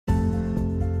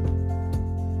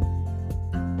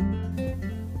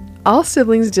All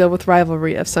siblings deal with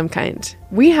rivalry of some kind.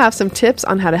 We have some tips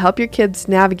on how to help your kids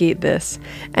navigate this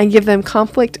and give them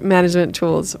conflict management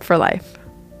tools for life.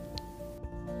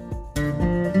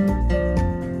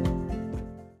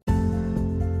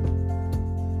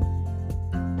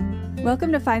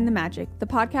 Welcome to Find the Magic, the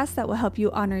podcast that will help you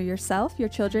honor yourself, your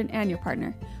children, and your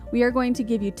partner. We are going to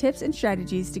give you tips and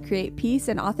strategies to create peace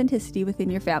and authenticity within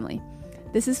your family.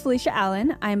 This is Felicia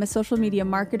Allen. I am a social media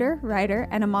marketer, writer,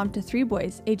 and a mom to 3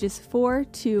 boys, ages 4,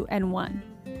 2, and 1.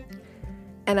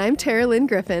 And I'm Tara Lynn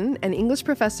Griffin, an English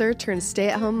professor turned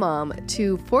stay-at-home mom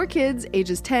to 4 kids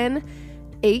ages 10,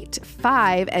 8,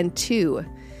 5, and 2.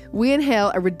 We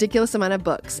inhale a ridiculous amount of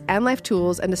books and life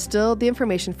tools and distill the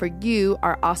information for you,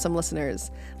 our awesome listeners.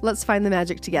 Let's find the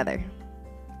magic together.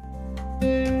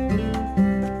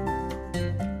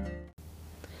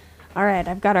 All right,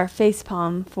 I've got our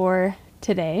facepalm for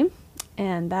today,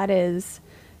 and that is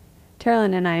Tara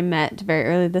and I met very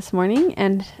early this morning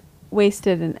and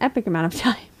wasted an epic amount of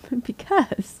time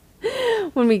because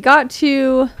when we got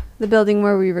to the building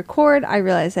where we record, I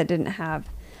realized I didn't have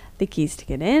the keys to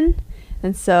get in.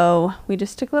 And so we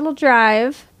just took a little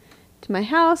drive to my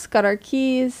house, got our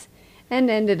keys, and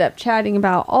ended up chatting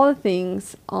about all the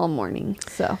things all morning.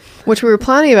 So, which we were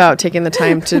planning about taking the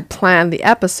time to plan the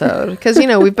episode because, you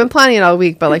know, we've been planning it all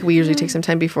week, but like we usually take some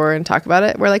time before and talk about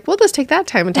it. We're like, we'll just take that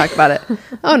time and talk about it.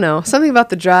 Oh no, something about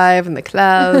the drive and the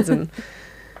clouds, and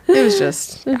it was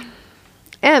just, yeah.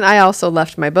 And I also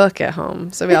left my book at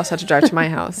home, so we also had to drive to my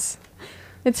house.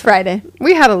 It's Friday.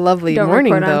 We had a lovely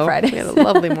morning, though. On we had a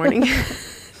lovely morning.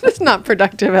 It's not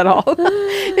productive at all.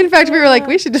 In fact, we were like,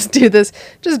 we should just do this,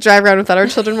 just drive around without our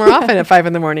children more often at 5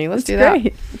 a.m. Let's do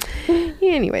that. Yeah,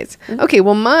 anyways. Okay,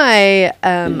 well, my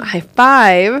high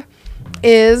five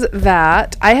is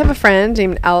that I have a friend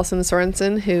named Allison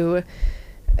Sorensen who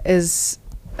is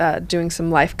doing some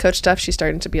life coach stuff. She's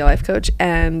starting to be a life coach,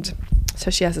 and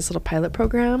so she has this little pilot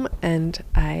program, and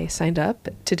I signed up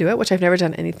to do it, which I've never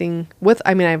done anything with.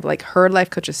 I mean, I've like heard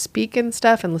life coaches speak and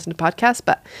stuff and listened to podcasts,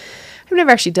 but I've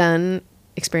never actually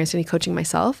experienced any coaching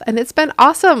myself, and it's been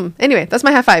awesome. Anyway, that's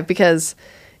my high five because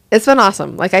it's been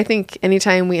awesome. Like, I think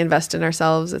anytime we invest in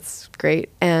ourselves, it's great.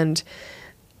 And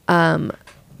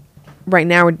right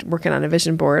now we're working on a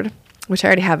vision board, which I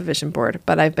already have a vision board,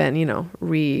 but I've been,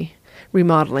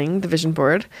 remodeling the vision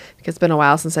board because it's been a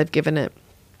while since I've given it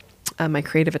my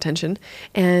creative attention,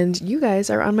 and you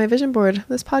guys are on my vision board,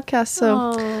 this podcast. So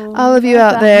all of you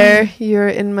out there, you're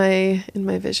in my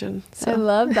vision. So. I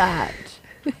love that.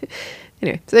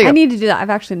 Anyway, so there you go. I need to do that. I've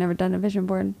actually never done a vision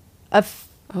board,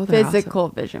 physical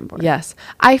awesome. Vision board. Yes,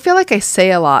 I feel like I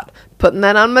say a lot, putting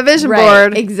that on my vision right,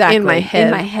 board, exactly in my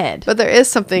head. But there is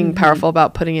something powerful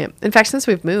about putting it. In fact, since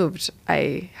we've moved,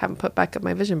 I haven't put back up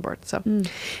my vision board, so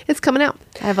it's coming out.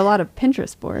 I have a lot of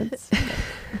Pinterest boards.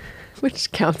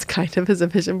 Which counts kind of as a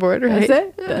vision board,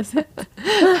 right? Does it?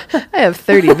 I have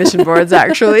 30 vision boards,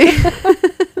 actually.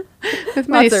 With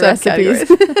many subcategories.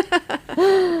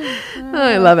 Oh,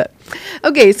 I love it.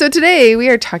 Okay, so today we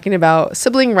are talking about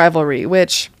sibling rivalry,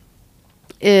 which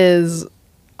is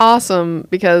awesome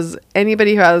because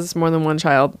anybody who has more than one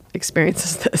child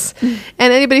experiences this.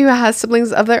 And anybody who has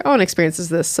siblings of their own experiences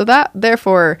this. So that,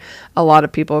 therefore, a lot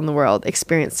of people in the world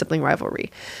experience sibling rivalry.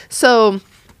 So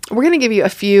we're going to give you a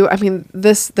few,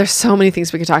 there's so many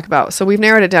things we could talk about. So we've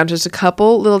narrowed it down to just a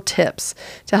couple little tips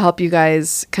to help you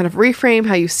guys kind of reframe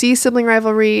how you see sibling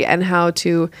rivalry and how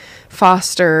to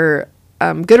foster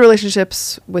good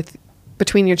relationships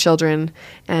between your children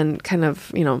and kind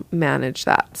of, manage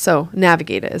that. So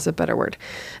navigate it is a better word.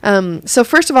 So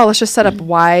first of all, let's just set up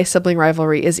why sibling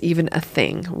rivalry is even a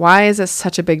thing. Why is this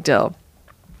such a big deal?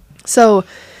 So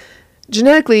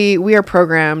genetically, we are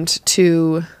programmed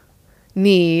to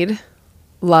need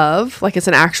love, like it's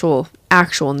an actual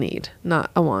need, not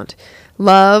a want.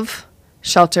 Love,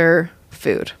 shelter,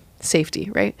 food, safety,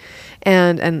 right?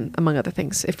 And among other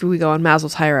things. If we go on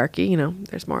Maslow's hierarchy,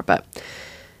 there's more. But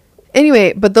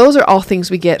anyway, those are all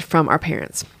things we get from our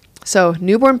parents. So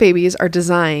newborn babies are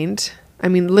designed,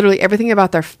 literally everything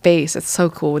about their face, it's so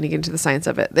cool when you get into the science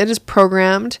of it. They're just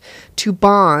programmed to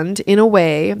bond in a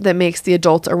way that makes the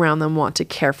adults around them want to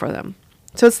care for them.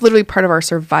 So it's literally part of our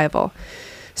survival.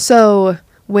 So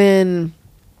when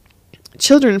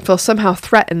children feel somehow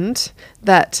threatened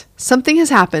that something has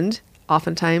happened,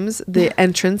 oftentimes the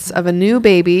entrance of a new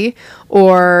baby,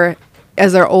 or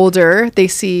as they're older, they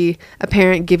see a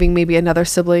parent giving maybe another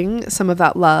sibling some of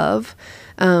that love.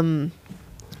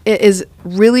 It is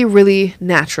really, really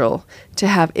natural to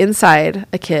have inside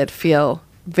a kid feel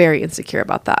very insecure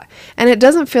about that. And it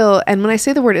doesn't feel, and when I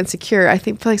say the word insecure, I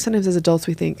feel like sometimes as adults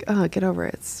we think, oh, get over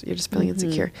it. You're just feeling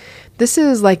insecure. This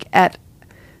is like at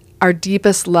our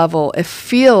deepest level,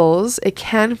 it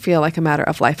can feel like a matter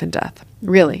of life and death.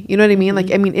 Really. You know what I mean?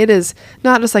 Like, I mean, it is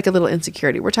not just like a little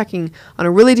insecurity. We're talking on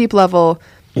a really deep level.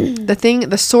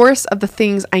 The source of the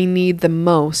things I need the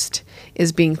most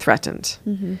is being threatened.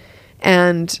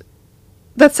 And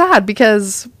that's sad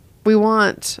because we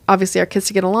want, obviously, our kids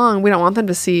to get along. We don't want them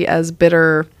to see as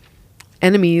bitter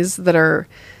enemies that are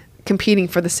competing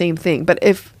for the same thing. But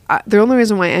if the only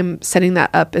reason why I'm setting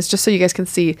that up is just so you guys can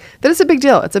see that it's a big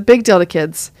deal. It's a big deal to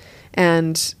kids,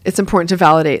 and it's important to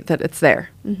validate that it's there.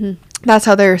 That's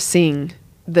how they're seeing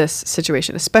this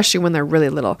situation, especially when they're really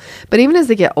little. But even as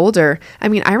they get older, I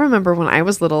mean, I remember when I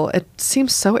was little, it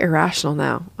seems so irrational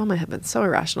now. Oh my heavens, so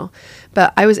irrational.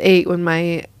 But I was 8 when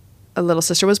my little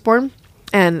sister was born,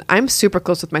 and I'm super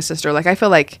close with my sister. Like, I feel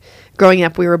like growing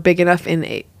up, we were big enough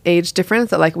in age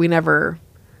difference that like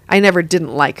I never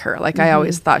didn't like her. Like, I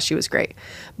always thought she was great.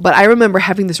 But I remember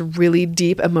having this really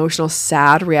deep, emotional,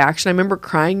 sad reaction. I remember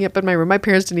crying up in my room. My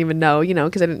parents didn't even know,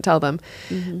 because I didn't tell them.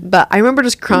 But I remember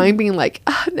just crying, being like,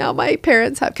 now my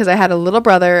parents have, because I had a little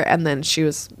brother, and then she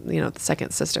was, the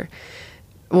second sister.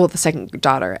 Well, the second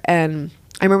daughter. And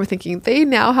I remember thinking, they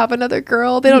now have another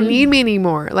girl. They don't need me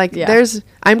anymore. Like,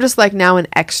 I'm just like now an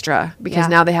extra because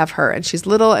now they have her. And she's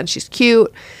little and she's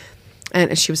cute.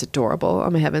 And she was adorable, oh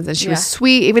my heavens. And she was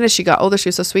sweet. Even as she got older, she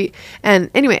was so sweet. And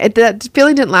anyway, that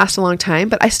feeling didn't last a long time.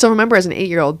 But I still remember as an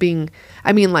 8-year-old being,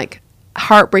 like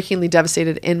heartbreakingly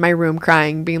devastated in my room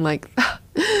crying, being like,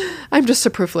 I'm just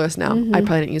superfluous now. I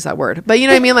probably didn't use that word. But you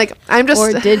know what I mean? Like, I'm just...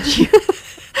 Or did you?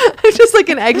 I'm just like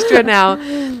an extra now.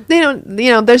 They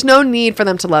don't, there's no need for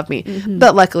them to love me.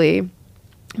 But luckily...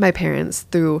 my parents,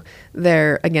 through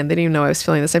their, again, they didn't even know I was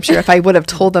feeling this. I'm sure if I would have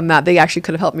told them that, they actually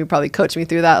could have helped me, probably coach me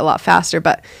through that a lot faster.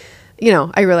 But,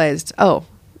 I realized,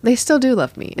 they still do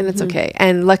love me and it's okay.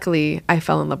 And luckily I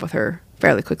fell in love with her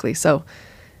fairly quickly. So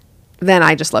then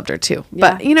I just loved her too.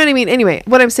 Yeah. But you know what I mean? Anyway,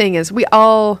 what I'm saying is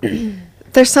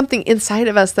there's something inside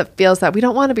of us that feels that we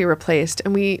don't want to be replaced,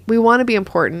 and we want to be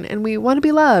important, and we want to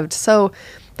be loved. So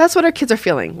that's what our kids are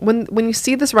feeling. When you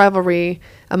see this rivalry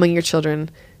among your children,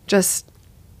 just...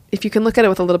 if you can look at it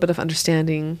with a little bit of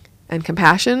understanding and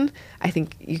compassion, I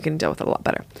think you can deal with it a lot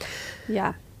better.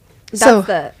 Yeah.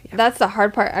 That's the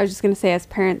hard part. I was just going to say, as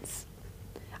parents,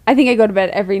 I think I go to bed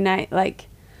every night like,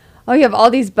 you have all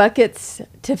these buckets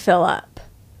to fill up.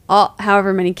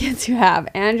 However many kids you have,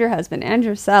 and your husband and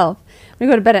yourself. When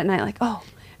I go to bed at night like,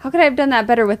 how could I have done that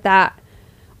better with that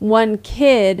one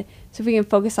kid? So if we can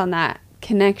focus on that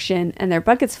connection and their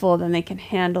bucket's full, then they can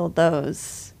handle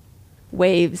those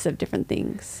waves of different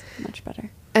things much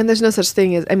better. And there's no such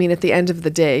thing as, at the end of the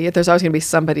day, there's always going to be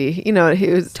somebody,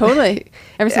 who's totally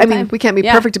every single time. We can't be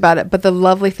perfect about it, but the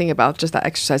lovely thing about just that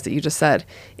exercise that you just said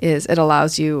is it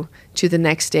allows you to the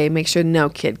next day make sure no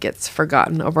kid gets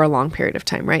forgotten over a long period of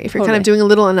time, right? If you're kind of doing a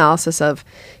little analysis of,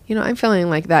 I'm feeling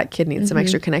like that kid needs some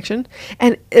extra connection.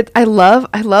 And I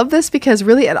love this because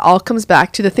really it all comes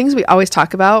back to the things we always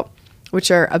talk about, which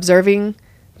are observing,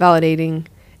 validating,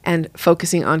 and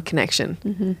focusing on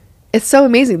connection. It's so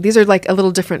amazing. These are like a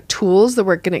little different tools that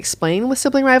we're going to explain with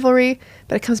sibling rivalry,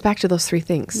 but it comes back to those 3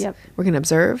 things. Yep. We're going to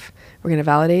observe, we're going to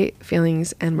validate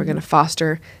feelings, and we're going to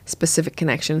foster specific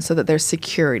connection so that there's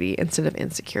security instead of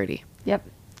insecurity. Yep,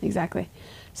 exactly.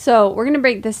 So we're going to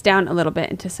break this down a little bit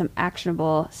into some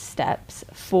actionable steps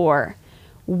for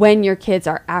when your kids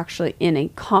are actually in a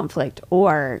conflict,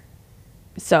 or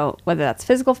so whether that's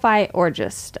physical fight or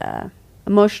just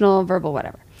emotional, verbal,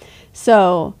 whatever.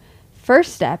 So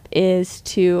first step is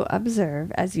to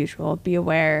observe, as usual. Be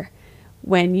aware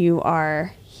when you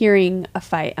are hearing a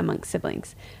fight amongst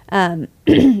siblings. And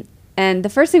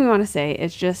the first thing we want to say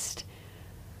is just,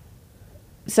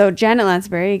 so Janet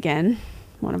Lansbury, again,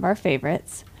 one of our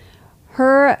favorites,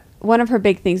 one of her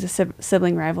big things with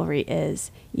sibling rivalry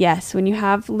is, yes, when you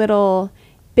have little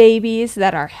babies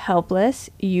that are helpless,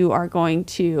 you are going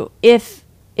to, if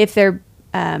they're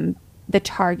the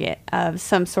target of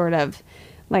some sort of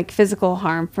like physical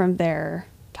harm from their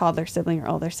toddler sibling or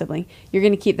older sibling, you're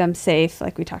going to keep them safe,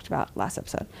 like we talked about last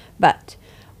episode. But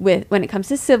when it comes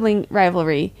to sibling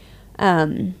rivalry,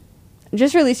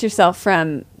 just release yourself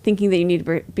from thinking that you need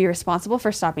to be responsible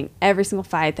for stopping every single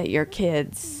fight that your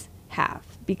kids have.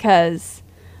 Because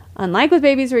unlike with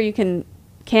babies where you can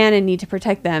and need to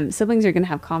protect them, siblings are going to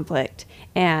have conflict,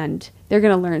 and they're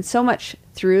going to learn so much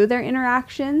through their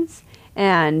interactions.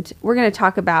 And we're going to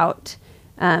talk about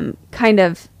kind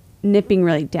of nipping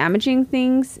really damaging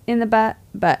things in the bud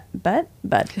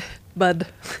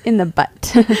in the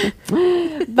butt.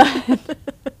 But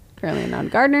apparently a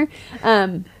non-gardener.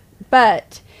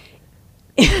 But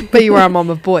you are a mom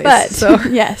of boys. But, so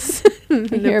yes,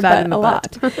 I hear butt a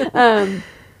lot.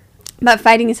 But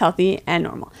fighting is healthy and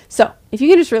normal. So if you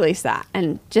can just release that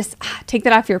and just take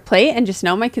that off your plate and just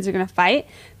know my kids are going to fight,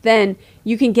 then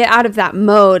you can get out of that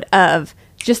mode of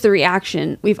just the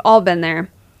reaction. We've all been there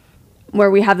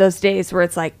where we have those days where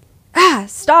it's like,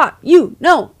 stop,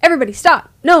 no, everybody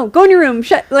stop, no, go in your room,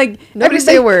 shut, like. Nobody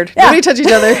say a word. Yeah. Nobody touch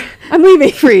each other. I'm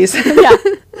leaving. Freeze. Yeah.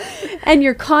 And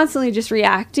you're constantly just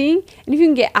reacting. And if you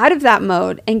can get out of that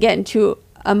mode and get into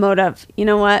a mode of, you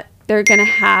know what, they're going to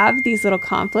have these little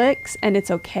conflicts and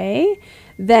it's okay,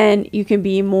 then you can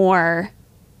be more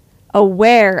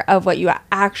aware of what you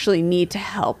actually need to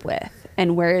help with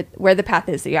and where the path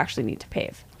is that you actually need to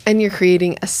pave. And you're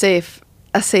creating a safe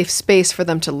space for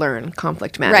them to learn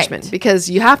conflict management, right? Because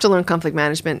you have to learn conflict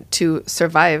management to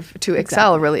survive, to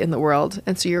excel really in the world.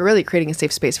 And so you're really creating a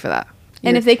safe space for that.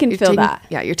 And if they can feel that.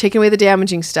 Yeah, you're taking away the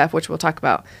damaging stuff, which we'll talk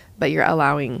about, but you're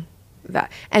allowing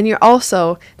that. And you're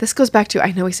also, this goes back to,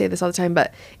 I know we say this all the time,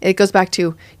 but it goes back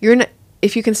to,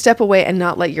 if you can step away and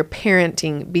not let your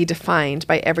parenting be defined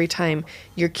by every time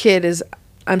your kid is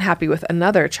unhappy with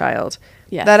another child,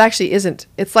 that actually isn't,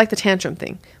 it's like the tantrum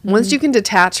thing. Mm-hmm. Once you can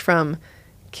detach from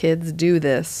kids do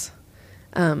this,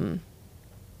 I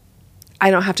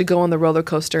don't have to go on the roller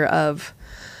coaster of,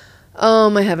 oh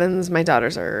my heavens, my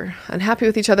daughters are unhappy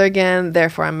with each other again,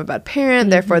 therefore I'm a bad parent,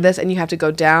 therefore this, and you have to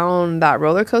go down that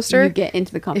roller coaster. You get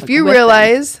into the conflict. If you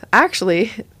realize,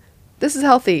 actually, this is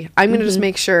healthy, I'm going to just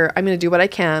make sure, I'm going to do what I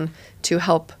can to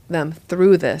help them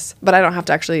through this, but I don't have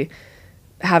to actually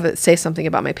have it say something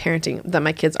about my parenting that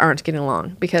my kids aren't getting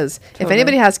along. Because if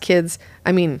anybody has kids,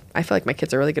 I mean, I feel like my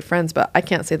kids are really good friends, but I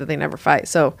can't say that they never fight.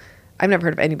 So I've never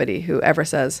heard of anybody who ever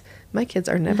says, my kids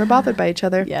are never bothered by each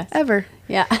other. Yes. Ever.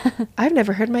 Yeah. I've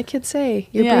never heard my kids say,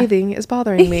 your breathing is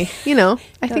bothering me. You know,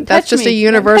 I think that's just me. a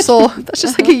universal, that's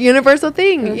just like a universal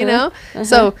thing, you know?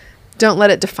 So don't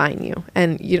let it define you.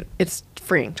 And it's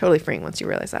freeing, totally freeing once you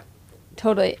realize that.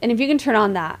 Totally. And if you can turn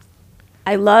on that,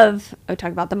 I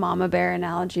talk about the mama bear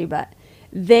analogy, but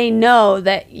they know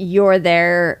that you're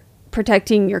there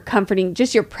protecting, you're comforting,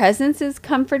 just your presence is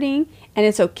comforting, and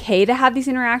it's okay to have these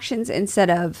interactions instead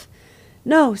of,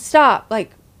 no, stop,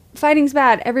 like, fighting's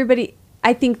bad, everybody.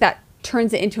 I think that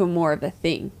turns it into more of a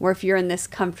thing, where if you're in this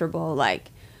comfortable,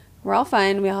 like, we're all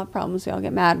fine, we all have problems, we all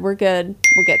get mad, we're good,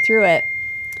 we'll get through it,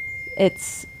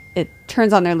 it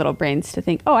turns on their little brains to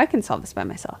think, oh, I can solve this by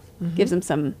myself. Gives them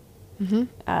some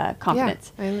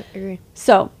confidence. Yeah, I agree.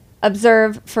 So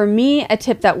observe. For me, a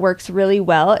tip that works really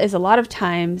well is a lot of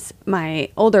times my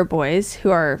older boys,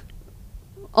 who are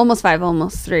almost 5,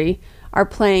 almost 3, are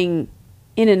playing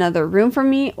in another room from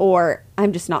me, or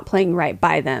I'm just not playing right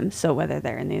by them. So whether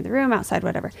they're in the other room, outside,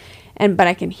 whatever, but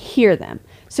I can hear them.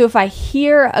 So if I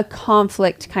hear a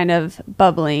conflict kind of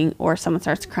bubbling, or someone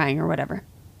starts crying or whatever,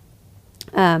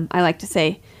 I like to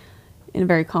say in a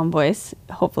very calm voice,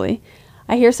 hopefully,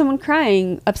 I hear someone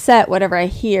crying, upset, whatever I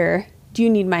hear, do you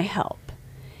need my help?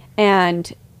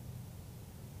 And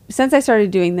since I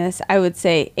started doing this, I would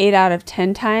say 8 out of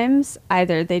 10 times,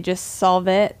 either they just solve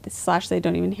it, / they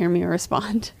don't even hear me or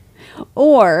respond,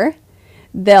 or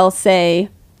they'll say,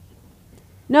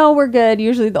 no, we're good.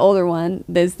 Usually the older one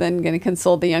is then going to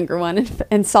console the younger one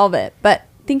and solve it. But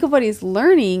think of what he's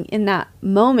learning in that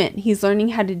moment. He's learning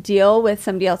how to deal with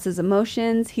somebody else's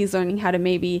emotions. He's learning how to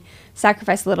maybe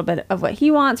sacrifice a little bit of what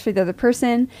he wants for the other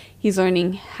person. He's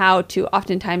learning how to,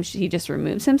 oftentimes he just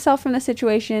removes himself from the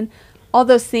situation. All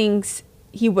those things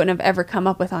he wouldn't have ever come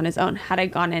up with on his own had I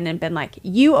gone in and been like,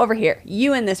 you over here,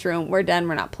 you in this room, we're done,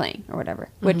 we're not playing, or whatever,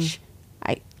 which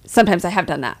sometimes I have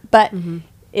done that. But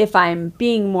if I'm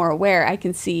being more aware, I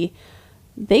can see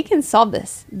they can solve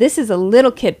this. This is a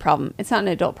little kid problem. It's not an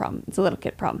adult problem. It's a little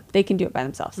kid problem. They can do it by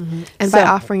themselves. And by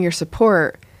offering your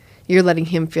support, you're letting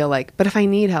him feel like, but if I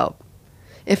need help,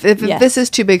 if this is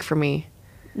too big for me,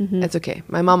 it's okay.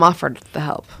 My mom offered the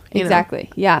help. Exactly.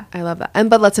 Know? Yeah. I love that.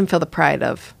 But lets him feel the pride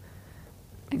of,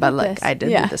 but like, I did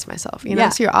do this myself. You know,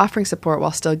 so you're offering support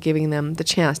while still giving them the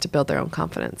chance to build their own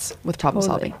confidence with problem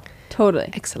solving. Totally.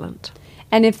 Excellent.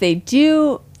 And if they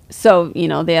do, so,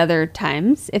 the other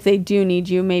times, if they do need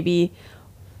you, maybe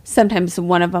sometimes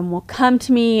one of them will come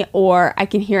to me, or I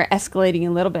can hear it escalating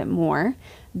a little bit more.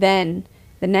 Then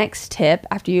the next tip,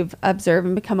 after you've observed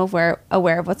and become aware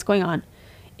of what's going on,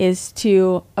 is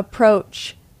to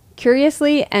approach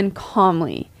curiously and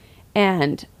calmly.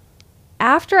 And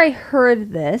after I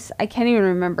heard this, I can't even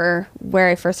remember where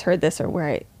I first heard this or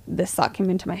where this thought came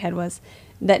into my head, was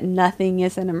that nothing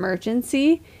is an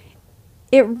emergency.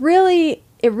 It really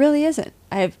isn't.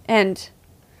 I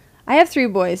have 3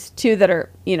 boys, 2 that are,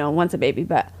 one's a baby,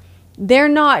 but they're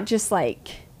not just like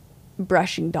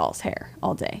brushing dolls' hair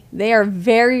all day. They are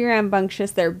very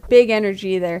rambunctious. They're big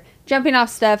energy. They're jumping off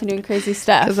stuff and doing crazy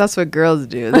stuff. Because that's what girls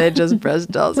do. They just brush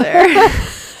dolls' hair.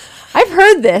 I've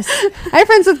heard this. I have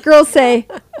friends with girls say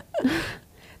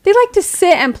they like to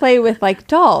sit and play with like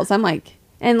dolls. I'm like,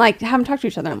 and like have them talk to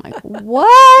each other. I'm like,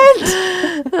 what?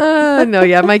 No,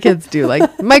 yeah, my kids do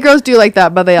my girls do like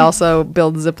that, but they also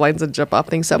build zip lines and jump off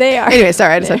things. So they are. Anyway,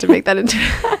 sorry, I just had to make that into.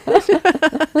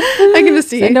 I can just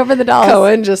see Send over the dolls.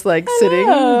 Cohen just like sitting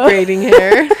braiding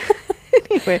hair.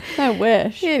 Anyway, I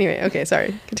wish. Anyway, okay,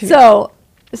 sorry. Continue.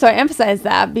 So I emphasize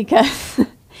that because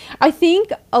I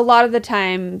think a lot of the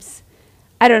times,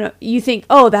 I don't know, you think,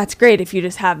 oh, that's great if you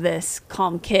just have this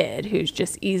calm kid who's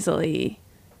just easily,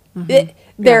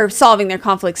 they're solving their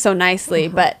conflict so nicely,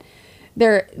 but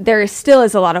there still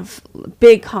is a lot of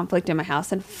big conflict in my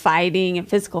house and fighting and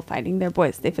physical fighting. They're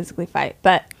boys, they physically fight,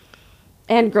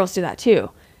 and girls do that too,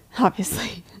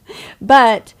 obviously.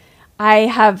 But I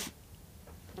have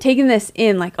taken this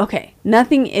in like, okay,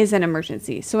 nothing is an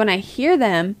emergency. So when I hear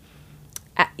them,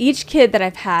 each kid that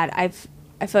I've had, I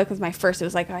feel like with my first, it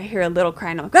was like, I hear a little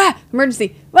cry and I'm like,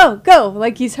 emergency, whoa, go,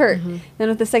 like he's hurt. Then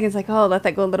with the second, it's like, oh, let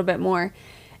that go a little bit more.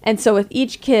 And so with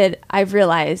each kid, I've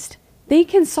realized they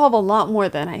can solve a lot more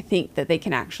than I think that they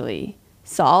can actually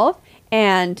solve.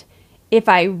 And if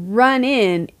I run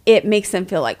in, it makes them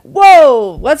feel like,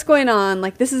 whoa, what's going on?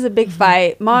 Like, this is a big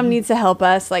fight. Mom needs to help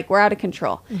us. Like, we're out of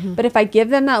control. But if I give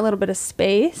them that little bit of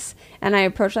space and I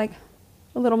approach like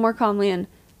a little more calmly and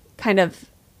kind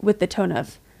of with the tone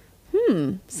of,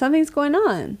 something's going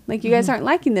on. Like, you guys aren't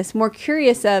liking this. More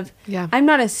curious of, I'm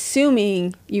not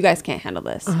assuming you guys can't handle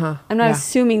this. I'm not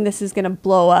assuming this is going to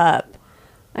blow up.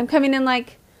 I'm coming in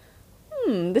like,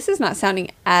 this is not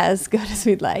sounding as good as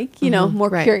we'd like. You know, more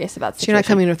curious about the situation. So you're not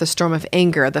coming with a storm of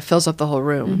anger that fills up the whole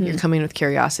room. You're coming with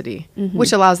curiosity,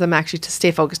 which allows them actually to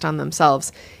stay focused on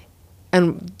themselves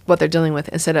and what they're dealing with,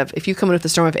 instead of, if you come in with a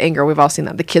storm of anger, we've all seen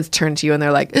that. The kids turn to you and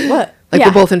they're like, what? Like,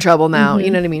 we're both in trouble now.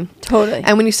 You know what I mean? Totally.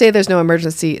 And when you say there's no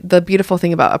emergency, the beautiful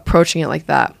thing about approaching it like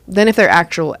that, then if there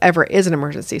ever is an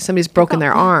emergency, somebody's broken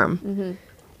their arm,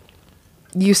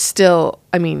 you still,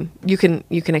 I mean, you can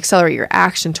accelerate your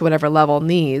action to whatever level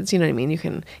needs. You know what I mean? You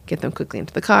can get them quickly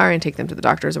into the car and take them to the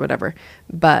doctors or whatever.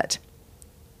 But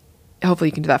hopefully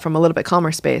you can do that from a little bit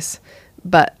calmer space.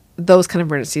 But those kind of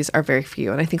emergencies are very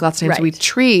few. And I think lots of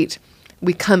times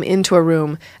we come into a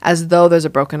room as though there's a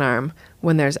broken arm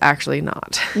when there's actually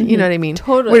not. You know what I mean?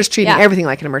 Totally. We're just treating everything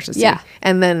like an emergency.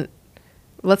 And then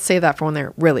let's save that for when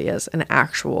there really is an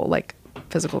actual like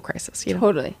physical crisis. You know?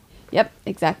 Totally. Yep,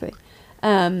 exactly.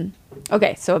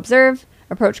 Okay, so observe,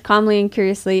 approach calmly and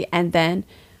curiously, and then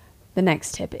the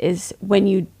next tip is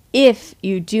if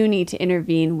you do need to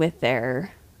intervene with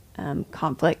their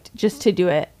conflict, just to do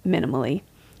it minimally.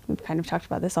 We've kind of talked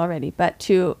about this already, but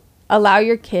to allow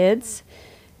your kids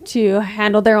to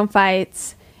handle their own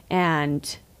fights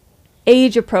and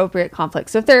age appropriate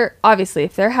conflicts. So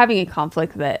if they're having a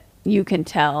conflict that you can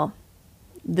tell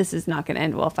this is not going to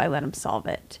end well if I let them solve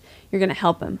it, you're going to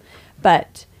help them.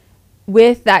 But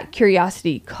with that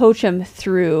curiosity, coach them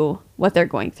through what they're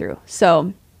going through.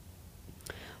 So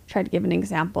try to give an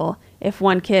example. If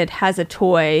one kid has a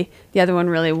toy, the other one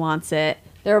really wants it,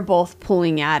 they're both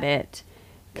pulling at it.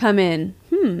 Come in,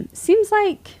 seems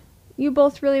like you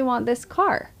both really want this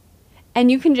car.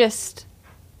 And you can just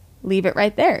leave it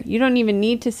right there. You don't even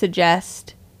need to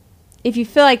suggest, if you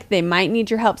feel like they might need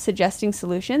your help suggesting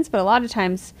solutions, but a lot of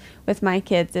times with my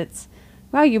kids, it's,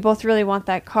 wow, you both really want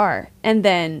that car. And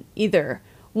then either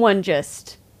one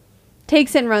just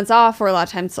takes it and runs off, or a lot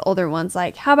of times the older one's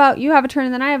like, how about you have a turn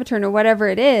and then I have a turn, or whatever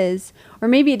it is. Or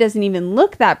maybe it doesn't even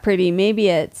look that pretty. Maybe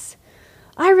it's,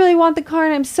 I really want the car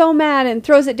and I'm so mad, and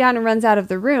throws it down and runs out of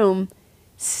the room.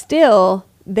 Still,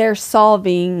 they're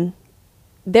figuring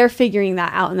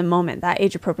that out in the moment, that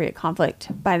age appropriate conflict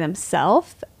by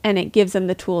themselves, and it gives them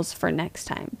the tools for next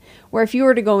time. Where if you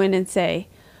were to go in and say,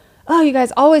 oh, you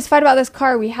guys always fight about this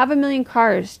car. We have a million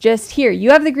cars. Just here,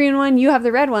 you have the green one, you have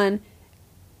the red one.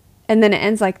 And then it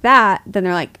ends like that. Then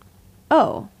they're like,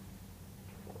 oh,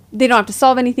 they don't have to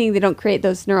solve anything. They don't create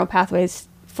those neural pathways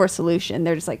for solution.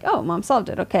 They're just like, oh, mom solved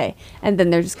it. Okay. And then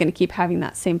they're just going to keep having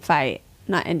that same fight,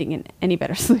 not ending in any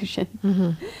better solution.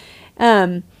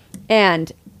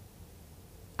 And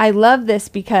I love this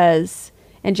because,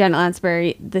 and Janet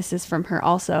Lansbury, this is from her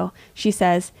also, she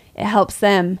says it helps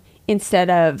them, instead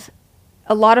of,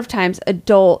 a lot of times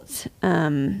adult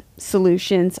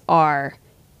solutions are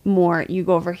more, you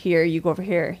go over here, you go over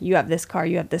here, you have this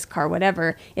car,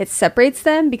 whatever. It separates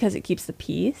them because it keeps the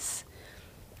peace,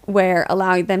 where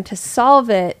allowing them to solve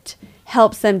it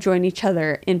helps them join each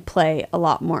other in play a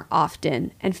lot more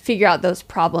often and figure out those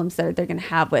problems that they're going to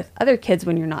have with other kids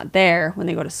when you're not there, when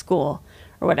they go to school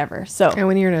or whatever. So, and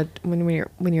when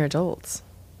you're adults,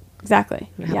 exactly,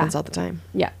 it happens all the time.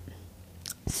 Yeah.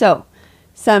 So,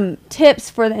 some tips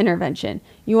for the intervention: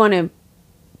 you want to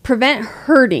prevent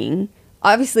hurting.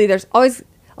 Obviously, there's always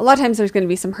a lot of times there's going to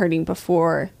be some hurting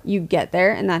before you get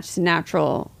there, and that's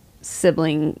natural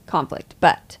sibling conflict.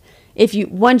 But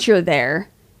once you're there,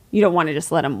 you don't want to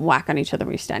just let them whack on each other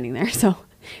when you're standing there. So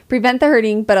prevent the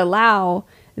hurting, but allow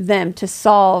them to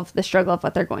solve the struggle of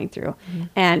what they're going through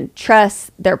and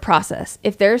trust their process.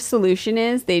 If their solution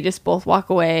is they just both walk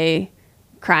away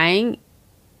crying,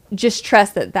 just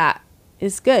trust that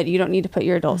is good. You don't need to put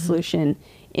your adult solution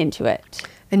into it.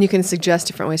 And you can suggest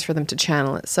different ways for them to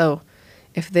channel it. So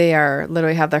if they are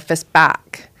literally have their fist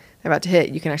back, they're about to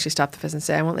hit, you can actually stop the fist and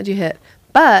say, I won't let you hit,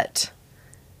 but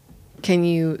can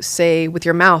you say with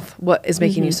your mouth what is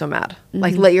making you so mad?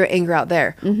 Like, let your anger out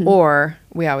there. Or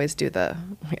we always do the,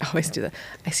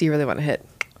 I see you really want to hit.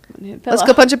 Let's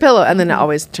go punch a pillow. And then it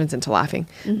always turns into laughing.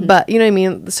 But you know what I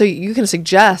mean? So you can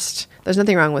suggest, there's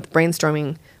nothing wrong with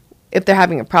brainstorming if they're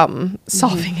having a problem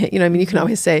solving it. You know what I mean? You can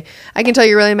always say, I can tell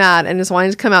you're really mad and just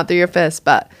wanting to come out through your fist,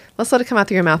 but let's let it come out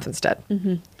through your mouth instead.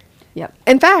 Yep.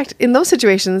 In fact, in those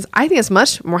situations, I think it's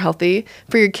much more healthy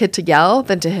for your kid to yell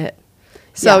than to hit.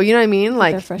 So, you know what I mean?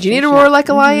 Like, do you need to roar like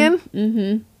a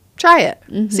lion? Try it.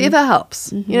 See if that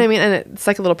helps. You know what I mean? And it's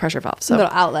like a little pressure valve. So a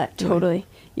little outlet. Totally.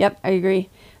 Yep, I agree.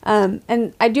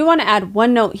 And I do want to add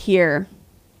one note here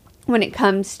when it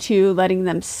comes to letting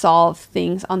them solve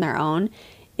things on their own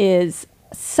is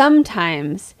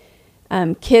sometimes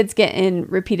kids get in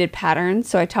repeated patterns.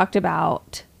 So I talked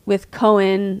about with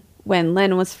Cohen, when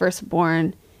Len was first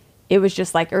born, it was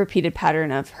just like a repeated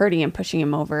pattern of hurting and pushing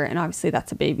him over. And obviously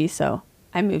that's a baby, so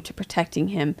I moved to protecting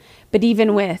him. But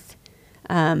even with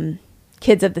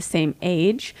kids of the same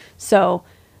age, so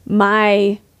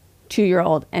my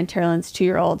 2-year-old and Tara-Lynn's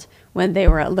 2-year-old, when they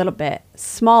were a little bit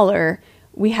smaller,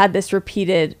 we had this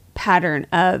repeated pattern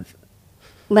of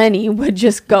Lenny would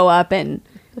just go up and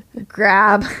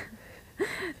grab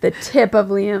the tip of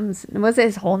Liam's, was it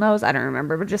his whole nose? I don't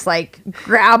remember, but just like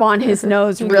grab on his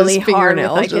nose really hard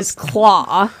with like his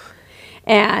claw.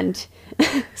 And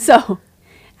so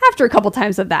after a couple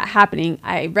times of that happening,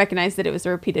 I recognized that it was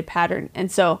a repeated pattern.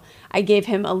 And so I gave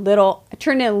him I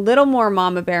turned in a little more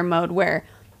mama bear mode where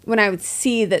when I would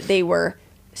see that they were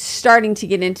starting to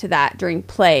get into that during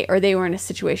play or they were in a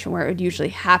situation where it would usually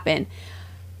happen,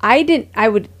 I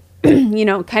would,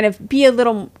 kind of be a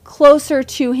little closer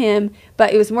to him,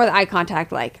 but it was more the eye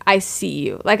contact. Like, I see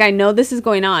you. Like, I know this is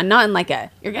going on, not in like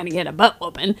you're going to get a butt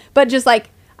whooping, but just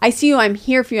like, I see you. I'm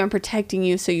here for you. I'm protecting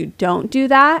you. So you don't do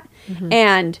that.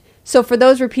 And so for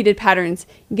those repeated patterns,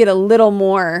 you get a little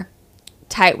more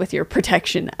tight with your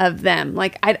protection of them.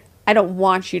 Like, I don't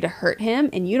want you to hurt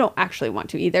him and you don't actually want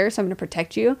to either. So I'm going to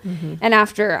protect you. And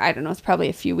after, I don't know, it's probably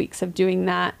a few weeks of doing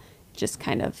that, it just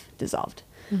kind of dissolved.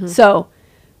 So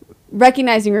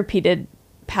recognizing repeated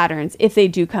patterns, if they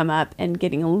do come up, and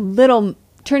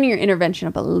turning your intervention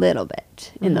up a little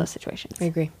bit in those situations. I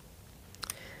agree.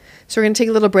 So we're going to take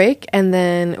a little break, and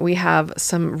then we have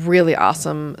some really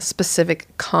awesome, specific,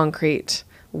 concrete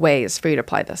ways for you to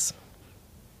apply this.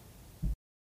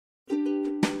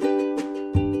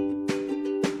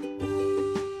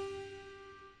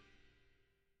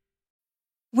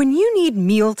 When you need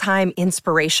mealtime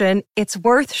inspiration, it's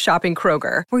worth shopping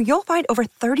Kroger, where you'll find over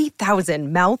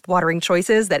 30,000 mouth-watering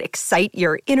choices that excite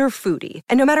your inner foodie.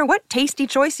 And no matter what tasty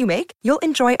choice you make, you'll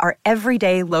enjoy our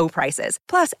everyday low prices,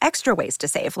 plus extra ways to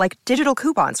save, like digital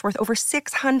coupons worth over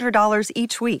 $600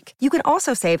 each week. You can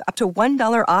also save up to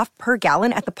 $1 off per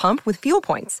gallon at the pump with fuel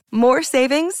points. More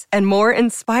savings and more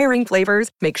inspiring flavors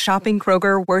make shopping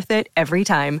Kroger worth it every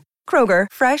time. Kroger,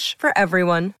 fresh for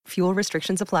everyone. Fuel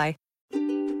restrictions apply.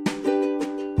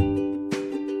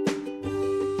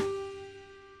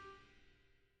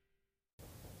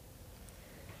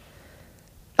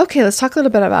 Okay, let's talk a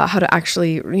little bit about how to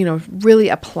actually, really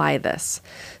apply this.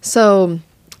 So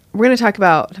we're going to talk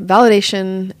about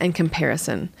validation and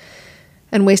comparison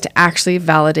and ways to actually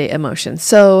validate emotion.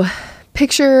 So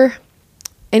picture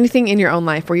anything in your own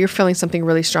life where you're feeling something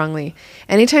really strongly.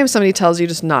 Anytime somebody tells you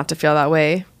just not to feel that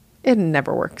way, it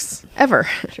never works, ever.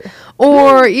 Sure.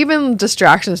 Or even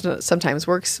distractions sometimes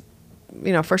works,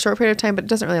 for a short period of time, but it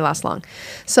doesn't really last long.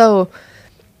 So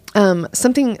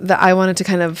something that I wanted to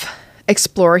kind of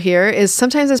explore here is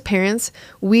sometimes as parents,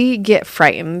 we get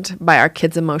frightened by our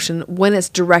kid's emotion when it's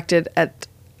directed at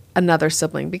another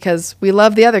sibling because we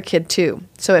love the other kid too.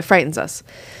 So it frightens us.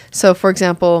 So for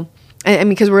example, I mean,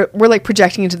 because we're like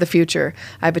projecting into the future.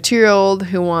 I have a 2-year-old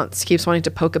who keeps wanting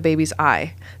to poke a baby's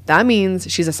eye. That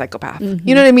means she's a psychopath.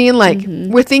 You know what I mean? Like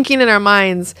we're thinking in our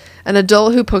minds, an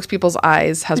adult who pokes people's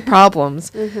eyes has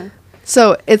problems.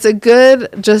 So it's a good,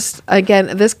 just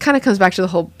again, this kind of comes back to the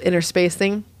whole inner space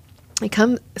thing. It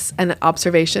comes an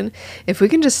observation. If we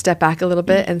can just step back a little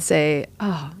bit and say,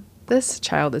 oh, this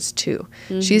child is 2.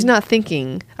 She's not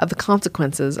thinking of the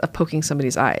consequences of poking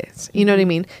somebody's eyes. You know what I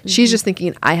mean? She's just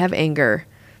thinking, I have anger.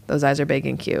 Those eyes are big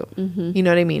and cute. You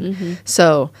know what I mean?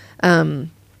 So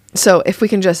if we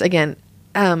can just, again,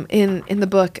 in the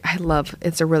book,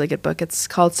 it's a really good book. It's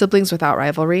called Siblings Without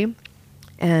Rivalry,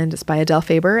 and it's by Adele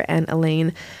Faber and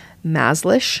Elaine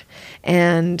Maslish.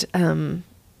 And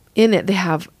in it, they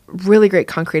have really great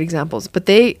concrete examples. But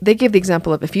they give the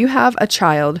example of, if you have a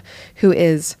child who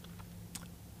is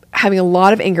having a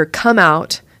lot of anger come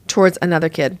out towards another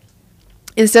kid,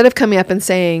 instead of coming up and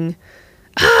saying,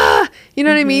 you know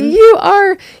what I mean? You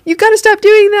got to stop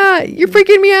doing that. You're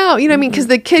freaking me out. You know what I mean? Because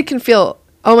the kid can feel,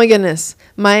 oh my goodness,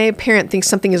 my parent thinks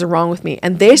something is wrong with me.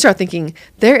 And they start thinking,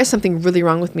 there is something really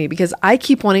wrong with me because I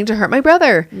keep wanting to hurt my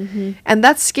brother. And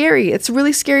that's scary. It's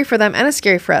really scary for them and it's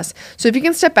scary for us. So if you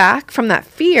can step back from that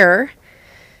fear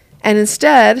and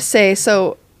instead say,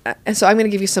 so I'm going to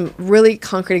give you some really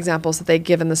concrete examples that they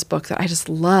give in this book that I just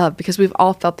love, because we've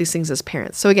all felt these things as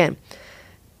parents. So again,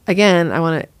 I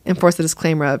want to enforce the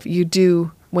disclaimer of, you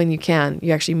do, when you can,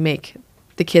 you actually make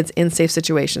the kids in safe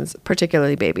situations,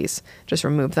 particularly babies. Just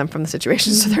remove them from the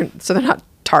situation so they're not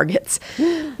targets.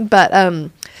 But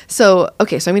so I'm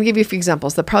going to give you a few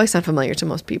examples that probably sound familiar to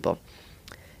most people.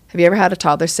 Have you ever had a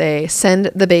toddler say,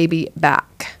 send the baby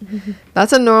back?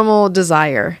 That's a normal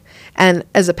desire. And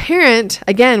as a parent,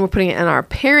 again, we're putting it in our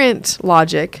parent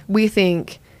logic. We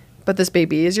think, but this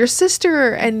baby is your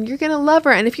sister and you're going to love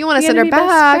her. And if you want to send her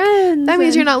back, that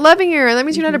means you're not loving her. And that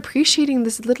means you're not appreciating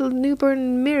this little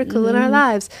newborn miracle in our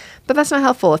lives. But that's not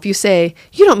helpful. If you say,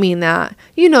 you don't mean that,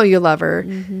 you know you love her.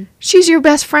 She's your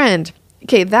best friend.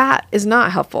 Okay, that is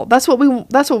not helpful. That's what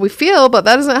we feel, but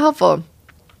that isn't helpful.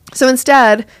 So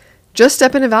instead, just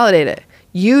step in and validate it.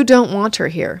 You don't want her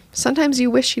here. Sometimes you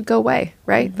wish she'd go away,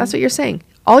 right? That's what you're saying.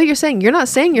 All you're saying, you're not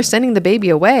saying you're sending the baby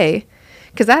away,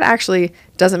 because that actually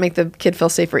doesn't make the kid feel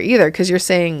safer either, because you're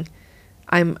saying,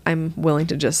 I'm willing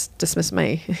to just dismiss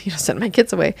send my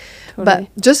kids away. Totally.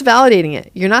 But just validating it.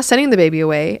 You're not sending the baby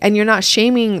away, and you're not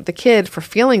shaming the kid for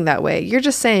feeling that way. You're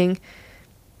just saying,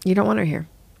 you don't want her here.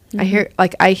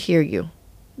 I hear you.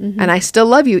 And I still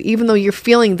love you, even though you're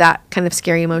feeling that kind of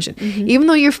scary emotion. Even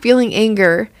though you're feeling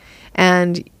anger,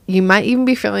 and you might even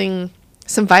be feeling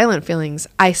some violent feelings,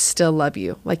 I still love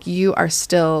you. Like, you are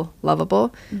still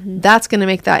lovable. That's going to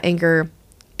make that anger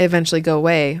eventually go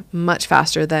away much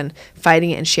faster than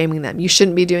fighting it and shaming them. You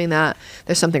shouldn't be doing that.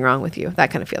 There's something wrong with you. That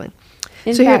kind of feeling.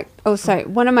 In fact,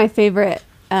 one of my favorite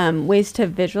ways to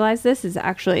visualize this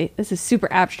is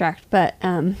super abstract, but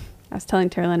I was telling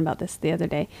Terralyn about this the other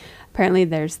day. Apparently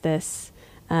there's this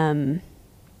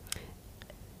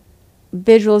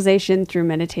visualization through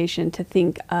meditation to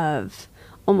think of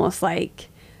almost like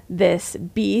this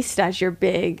beast as your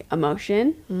big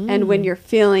emotion. And when you're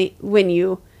feeling,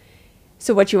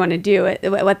 so what you want to do,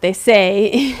 what they say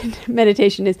in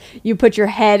meditation is you put your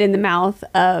head in the mouth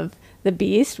of the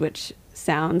beast, which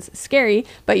sounds scary,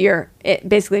 but it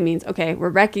basically means, okay, we're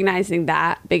recognizing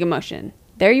that big emotion.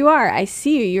 There you are. I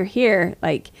see you. You're here.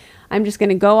 Like, I'm just going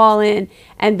to go all in.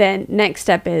 And then next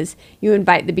step is you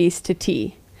invite the beast to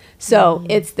tea. So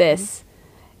it's this,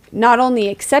 not only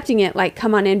accepting it, like,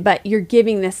 come on in, but you're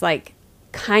giving this like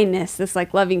kindness, this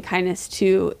like loving kindness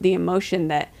to the emotion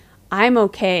that I'm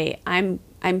okay. I'm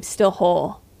still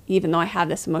whole, even though I have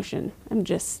this emotion. I'm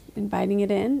just inviting it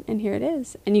in, and here it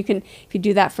is. And you can, if you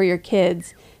do that for your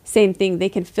kids, same thing. They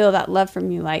can feel that love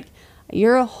from you. Like,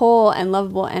 you're whole and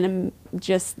lovable, and I'm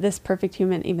just this perfect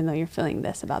human, even though you're feeling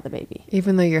this about the baby.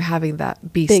 Even though you're having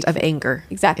that beast of anger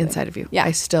inside of you. Yeah.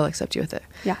 I still accept you with it.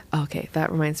 Yeah. Okay, that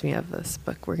reminds me of this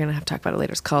book. We're going to have to talk about it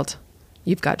later. It's called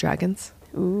You've Got Dragons.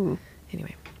 Ooh.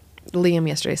 Anyway, Liam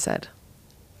yesterday said,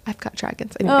 I've got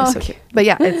dragons. Anyway, it's so cute. But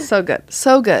yeah, it's so good.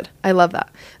 So good. I love that.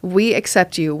 We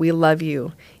accept you. We love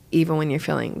you, even when you're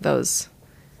feeling those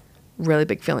really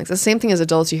big feelings. The same thing as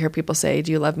adults. You hear people say,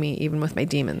 do you love me even with my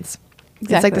demons?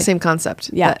 Exactly. It's like the same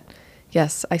concept. Yeah. That,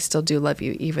 yes, I still do love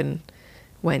you, even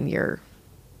when you're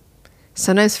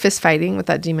sometimes fist fighting with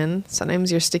that demon.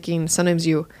 Sometimes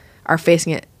you are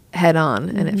facing it head on,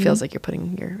 and it feels like you're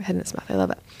putting your head in its mouth. I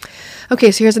love it. Okay,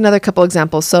 so here's another couple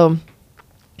examples. So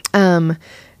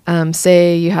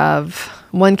say you have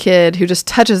one kid who just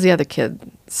touches the other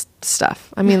kid's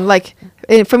stuff. I mean, like,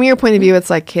 from your point of view, it's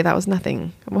like, okay, that was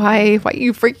nothing. Why are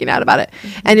you freaking out about it?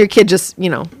 And your kid just,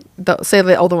 say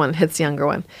the older one hits the younger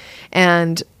one.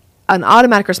 And an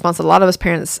automatic response that a lot of us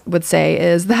parents would say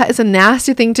is, that is a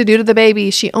nasty thing to do to the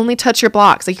baby. She only touched your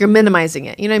blocks. Like, you're minimizing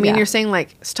it. You know what I mean? You're saying,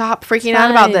 like, stop freaking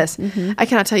out about this. I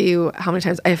cannot tell you how many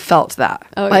times I have felt that.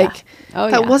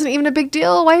 That wasn't even a big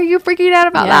deal. Why are you freaking out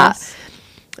about that?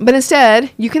 But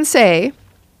instead, you can say,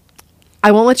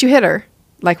 I won't let you hit her,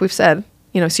 like we've said.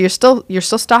 So you're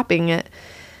still stopping it.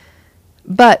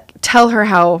 But tell her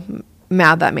how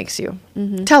mad that makes you.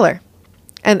 Tell her.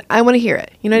 And I want to hear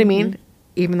it. You know what I mean?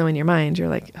 Even though in your mind you're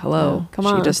like, hello, come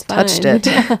on, she just touched it.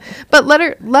 But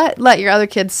let your other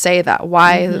kids say that.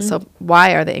 Why is it so?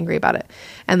 Why are they angry about it?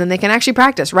 And then they can actually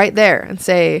practice right there and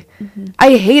say,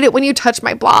 I hate it when you touch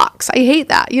my blocks. I hate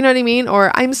that. You know what I mean?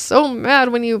 Or I'm so mad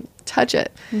when you touch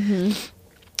it.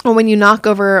 Or when you knock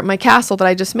over my castle that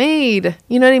I just made.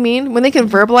 You know what I mean? When they can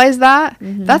verbalize that,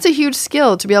 that's a huge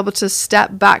skill to be able to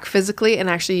step back physically and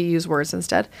actually use words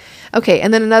instead. Okay,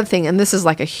 and then another thing, and this is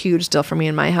like a huge deal for me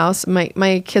in my house.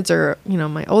 My kids are,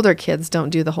 my older kids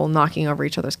don't do the whole knocking over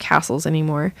each other's castles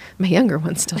anymore. My younger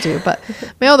ones still do, but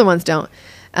my older ones don't.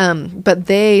 But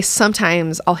they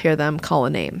sometimes, I'll hear them call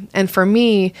a name. And for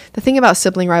me, the thing about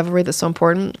sibling rivalry that's so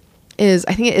important is,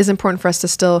 I think it is important for us to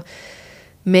still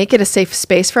make it a safe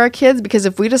space for our kids, because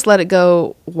if we just let it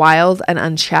go wild and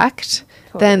unchecked,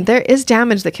 then there is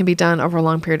damage that can be done over a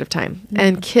long period of time.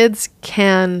 And kids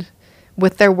can,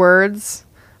 with their words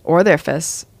or their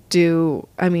fists,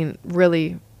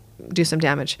 really do some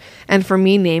damage. And for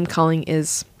me, name calling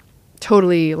is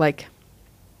totally like,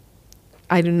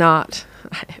 I don't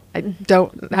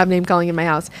have name calling in my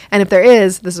house. And if there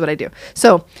is, this is what I do.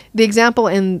 So the example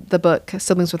in the book,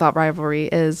 Siblings Without Rivalry,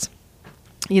 is,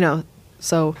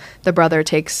 so the brother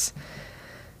takes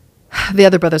the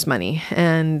other brother's money,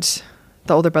 and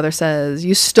the older brother says,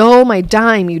 you stole my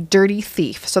dime, you dirty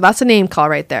thief. So that's a name call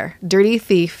right there. Dirty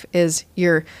thief is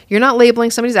you're not labeling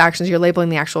somebody's actions, you're labeling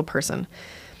the actual person.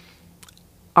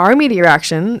 Our immediate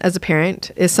reaction as a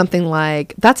parent is something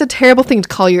like, that's a terrible thing to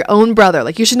call your own brother.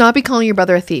 Like, you should not be calling your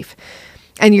brother a thief.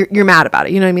 And you're mad about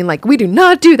it. You know what I mean? Like, we do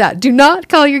not do that. Do not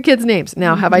call your kids names.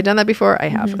 Now, have I done that before? I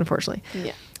have, unfortunately.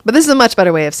 Yeah. But this is a much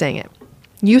better way of saying it.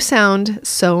 You sound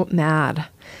so mad,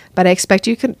 but I expect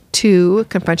you to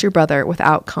confront your brother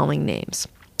without calling names.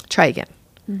 Try again.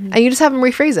 And you just have him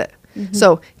rephrase it.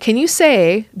 So can you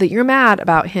say that you're mad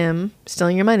about him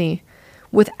stealing your money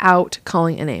without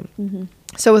calling a name?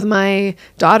 So with my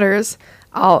daughters,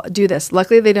 I'll do this.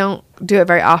 Luckily, they don't do it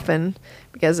very often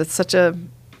because it's such a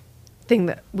thing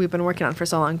that we've been working on for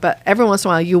so long. But every once in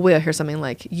a while, you will hear something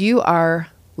like, you are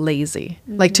lazy.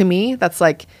 Like, to me, that's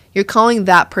like, you're calling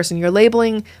that person, you're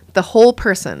labeling the whole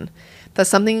person. That's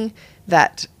something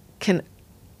that can,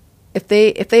 if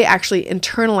they actually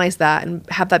internalize that and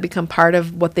have that become part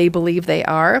of what they believe they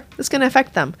are, it's going to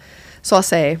affect them. So I'll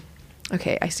say,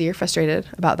 okay, I see you're frustrated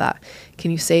about that.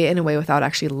 Can you say it in a way without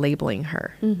actually labeling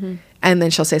her? And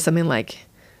then she'll say something like,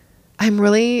 I'm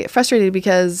really frustrated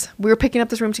because we were picking up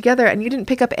this room together and you didn't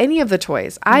pick up any of the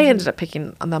toys. I ended up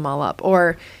picking them all up.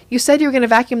 Or you said you were going to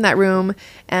vacuum that room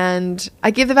and I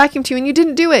gave the vacuum to you and you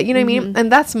didn't do it. You know what I mean?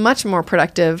 And that's much more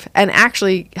productive and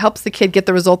actually helps the kid get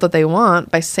the result that they want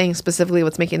by saying specifically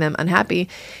what's making them unhappy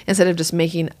instead of just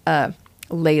making a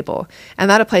label.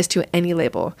 And that applies to any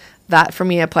label. That for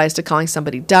me applies to calling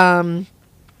somebody dumb,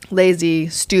 lazy,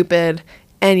 stupid,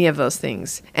 any of those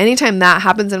things. Anytime that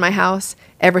happens in my house,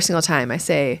 every single time I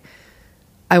say,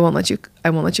 I won't let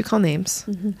you call names.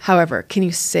 However, can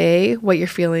you say what you're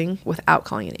feeling without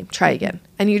calling a name? Try again.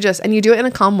 And you do it in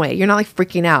a calm way. You're not like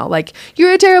freaking out. Like,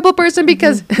 you're a terrible person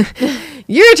because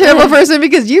you're a terrible person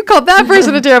because you called that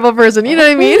person a terrible person. You know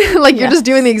what I mean? Like, you're just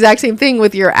doing the exact same thing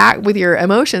with your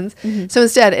emotions. So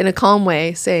instead, in a calm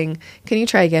way, saying, can you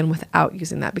try again without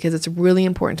using that? Because it's really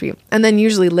important to you. And then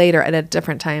usually later at a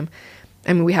different time,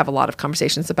 we have a lot of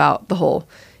conversations about the whole,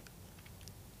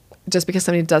 just because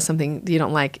somebody does something you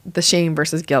don't like, the shame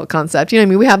versus guilt concept. You know what I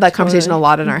mean? We have that conversation a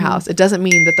lot in our house. It doesn't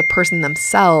mean that the person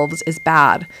themselves is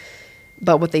bad,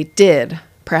 but what they did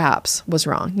perhaps was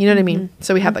wrong. You know what I mean?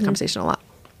 So we have that conversation a lot.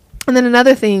 And then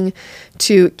another thing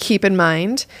to keep in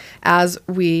mind as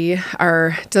we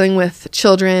are dealing with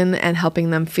children and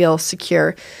helping them feel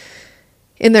secure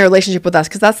in their relationship with us,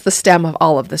 because that's the stem of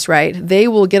all of this, right? They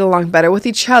will get along better with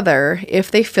each other if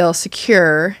they feel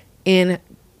secure in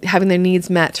having their needs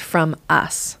met from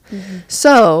us.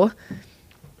 So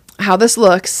how this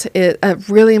looks is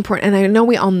really important. And I know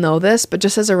we all know this, but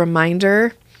just as a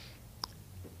reminder,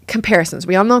 comparisons.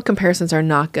 We all know comparisons are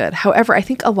not good. However, I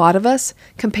think a lot of us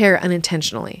compare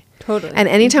unintentionally. Totally. And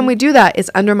anytime we do that, it's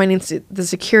undermining the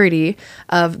security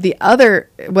of the other,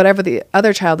 whatever the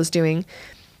other child is doing.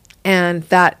 And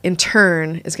that in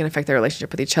turn is going to affect their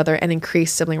relationship with each other and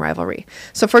increase sibling rivalry.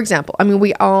 So for example, I mean,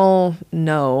 we all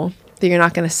know that you're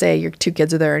not going to say your two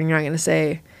kids are there and you're not going to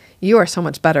say, you are so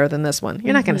much better than this one.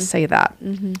 You're not going to say that.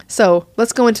 So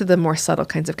let's go into the more subtle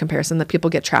kinds of comparison that people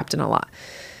get trapped in a lot.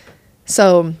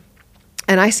 So,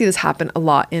 and I see this happen a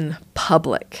lot in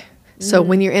public. So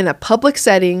when you're in a public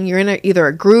setting, you're in either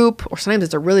a group or sometimes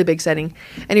it's a really big setting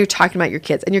and you're talking about your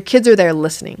kids and your kids are there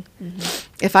listening.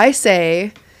 If I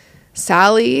say,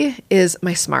 Sally is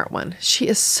my smart one. She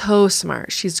is so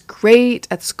smart. She's great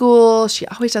at school. She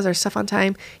always does her stuff on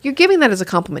time. You're giving that as a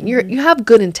compliment. You have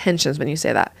good intentions when you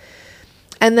say that.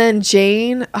 And then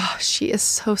Jane, oh, she is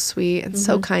so sweet and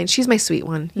so kind. She's my sweet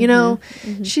one. You know,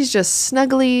 she's just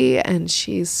snuggly and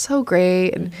she's so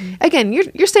great. And again,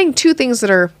 you're saying two things that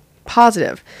are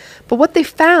positive. But what they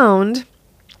found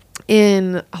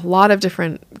in a lot of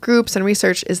different groups and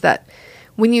research is that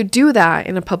when you do that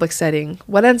in a public setting,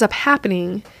 what ends up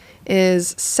happening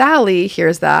is Sally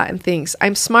hears that and thinks,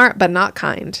 I'm smart but not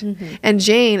kind. And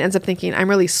Jane ends up thinking, I'm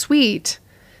really sweet,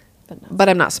 but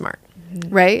I'm not smart.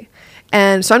 Right?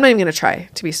 And so I'm not even going to try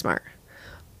to be smart.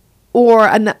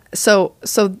 Or so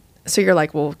you're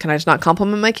like, well, can I just not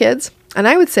compliment my kids? And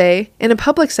I would say in a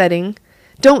public setting,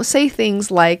 don't say things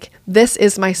like, this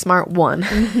is my smart one.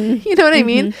 You know what I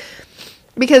mean?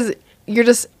 Because you're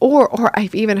just, or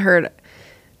I've even heard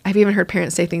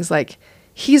parents say things like,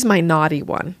 he's my naughty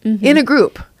one in a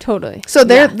group. Totally. So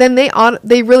then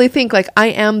they really think like, I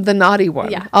am the naughty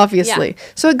one, obviously. Yeah.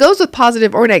 So it goes with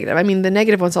positive or negative. I mean, the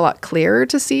negative one's a lot clearer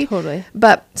to see. Totally.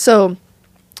 But so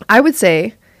I would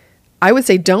say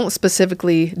don't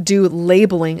specifically do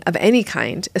labeling of any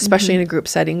kind, especially in a group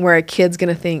setting where a kid's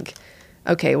going to think,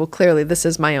 okay, well, clearly this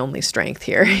is my only strength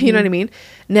here. You know what I mean?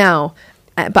 Now,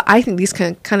 but I think these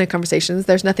kind of conversations,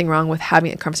 there's nothing wrong with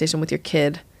having a conversation with your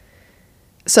kid.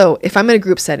 So if I'm in a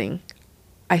group setting,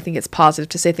 I think it's positive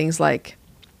to say things like,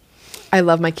 I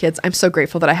love my kids. I'm so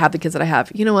grateful that I have the kids that I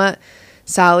have. You know what?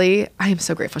 Sally, I am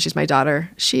so grateful. She's my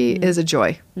daughter. She is a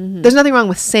joy. There's nothing wrong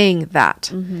with saying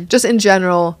that. Just in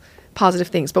general, positive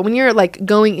things. But when you're like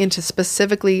going into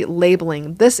specifically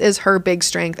labeling, this is her big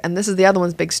strength and this is the other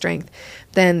one's big strength,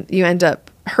 then you end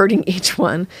up hurting each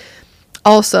one.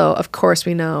 Also, of course,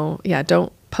 we know,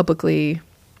 don't publicly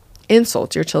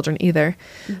insult your children either.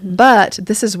 But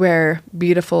this is where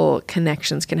beautiful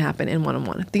connections can happen in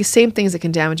one-on-one. These same things that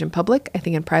can damage in public, I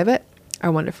think in private,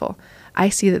 are wonderful. I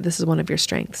see that this is one of your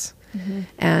strengths.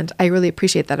 And I really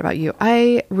appreciate that about you.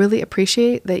 I really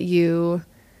appreciate that you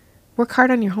work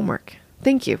hard on your homework.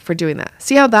 Thank you for doing that.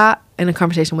 See how that in a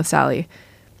conversation with Sally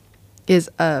is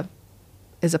a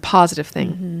positive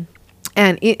thing.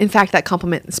 And in fact, that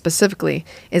compliment specifically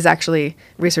is actually,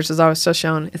 research has also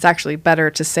shown, it's actually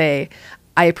better to say,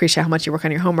 I appreciate how much you work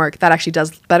on your homework. That actually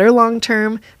does better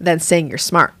long-term than saying you're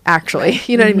smart, actually.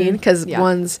 You know what I mean? Because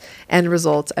one's end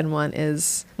result and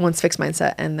one's fixed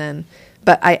mindset.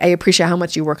 But I appreciate how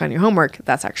much you work on your homework.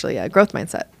 That's actually a growth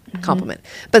mindset compliment.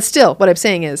 But still, what I'm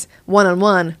saying is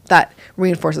one-on-one, that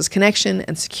reinforces connection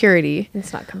and security.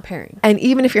 It's not comparing. And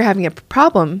even if you're having a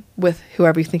problem with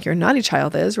whoever you think your naughty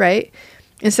child is, right?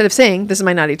 Instead of saying, this is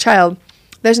my naughty child,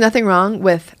 there's nothing wrong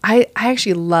with, I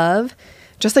actually love,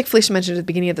 just like Felicia mentioned at the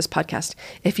beginning of this podcast,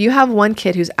 if you have one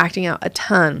kid who's acting out a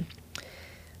ton,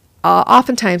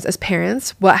 oftentimes as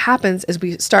parents, what happens is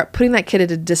we start putting that kid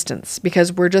at a distance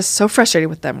because we're just so frustrated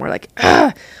with them. We're like,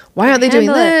 why aren't they doing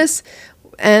this?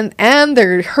 And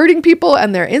they're hurting people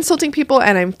and they're insulting people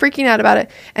and I'm freaking out about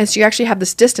it. And so you actually have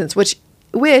this distance, which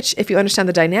if you understand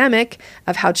the dynamic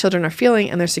of how children are feeling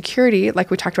and their security,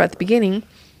 like we talked about at the beginning,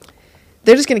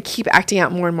 they're just going to keep acting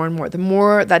out more and more and more, the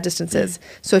more that distance is.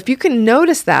 So if you can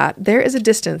notice that there is a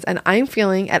distance and I'm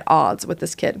feeling at odds with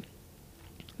this kid,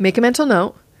 make a mental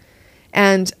note.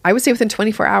 And I would say within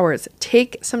 24 hours,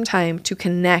 take some time to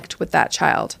connect with that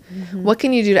child. What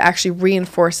can you do to actually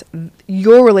reinforce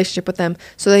your relationship with them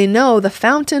so they know the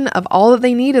fountain of all that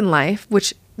they need in life,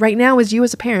 which right now is you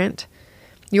as a parent,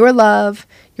 your love,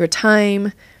 your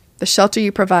time, the shelter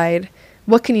you provide.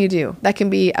 What can you do? That can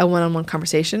be a one-on-one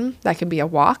conversation. That can be a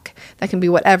walk. That can be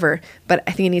whatever. But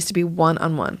I think it needs to be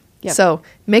one-on-one. Yep. So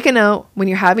make a note when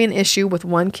you're having an issue with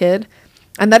one kid.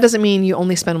 And that doesn't mean you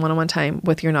only spend one-on-one time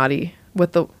with your naughty,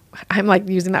 I'm like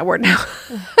using that word now,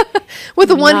 with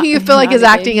the one who you feel like is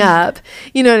acting up.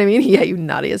 You know what I mean? Yeah, you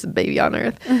naughtiest baby on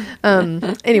earth.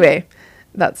 Anyway,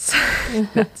 that's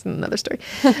another story.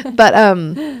 But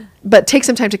but take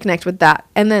some time to connect with that.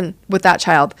 And then with that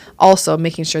child, also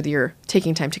making sure that you're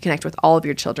taking time to connect with all of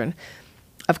your children.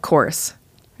 Of course,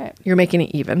 right. You're making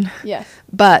it even. Yes.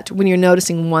 But when you're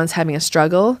noticing one's having a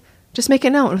struggle, just make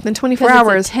it known within 24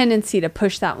 hours. It's a tendency to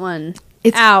push that one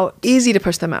it's out. Easy to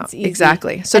push them out.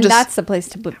 Exactly. So and that's the place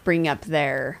to bring up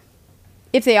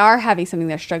if they are having something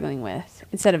they're struggling with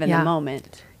instead of in the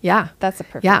moment. Yeah. That's a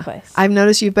perfect place. I've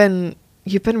noticed you've been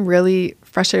really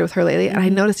frustrated with her lately. And I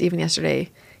noticed even yesterday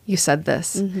you said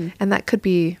this, and that could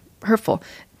be hurtful,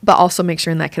 but also make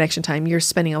sure in that connection time, you're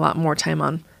spending a lot more time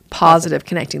on positive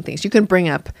connecting things. You can bring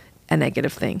up a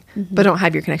negative thing, but don't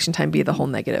have your connection time be the whole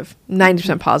negative.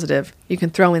 90% positive. You can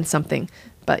throw in something,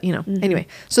 but anyway,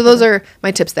 so those are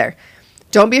my tips there.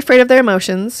 Don't be afraid of their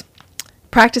emotions.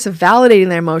 Practice of validating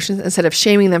their emotions instead of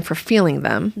shaming them for feeling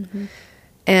them.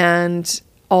 And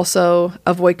also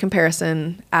avoid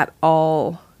comparison at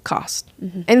all costs.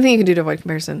 Anything you can do to avoid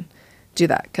comparison, do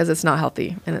that, because it's not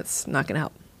healthy and it's not going to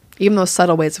help. Even those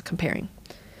subtle ways of comparing.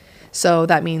 So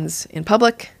that means in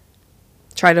public,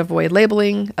 try to avoid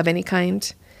labeling of any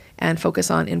kind and focus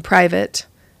on in private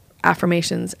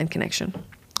affirmations and connection.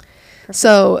 Perfect.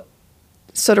 So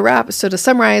to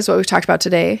summarize what we've talked about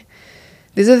today,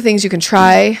 these are the things you can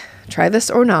try this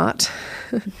or not,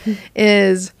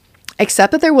 is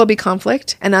accept that there will be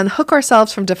conflict and unhook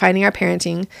ourselves from defining our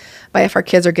parenting by if our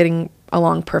kids are getting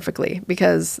along perfectly,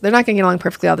 because they're not going to get along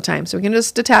perfectly all the time. So we can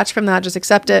just detach from that, just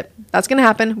accept it. That's going to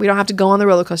happen. We don't have to go on the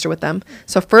roller coaster with them.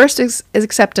 So first is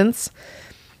acceptance.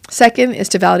 Second is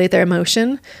to validate their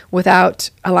emotion without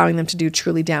allowing them to do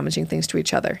truly damaging things to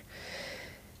each other,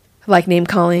 like name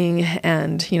calling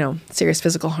and, serious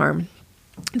physical harm,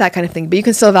 that kind of thing. But you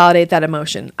can still validate that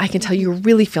emotion. I can tell you're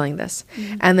really feeling this.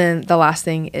 And then the last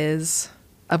thing is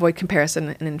avoid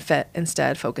comparison and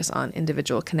instead focus on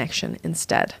individual connection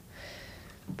instead.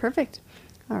 Perfect.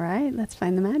 All right, let's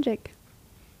find the magic.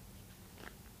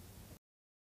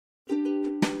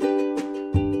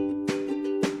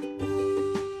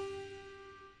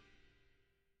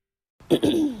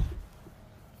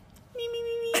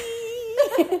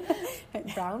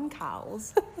 Brown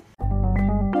cows.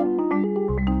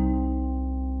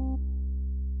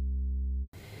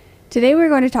 Today we're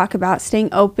going to talk about staying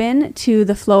open to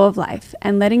the flow of life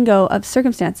and letting go of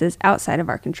circumstances outside of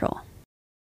our control.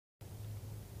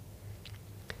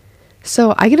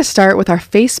 So I get to start with our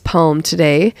face palm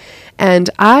today, and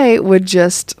I would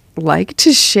just like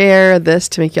to share this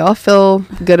to make y'all feel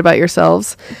good about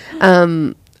yourselves.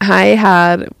 I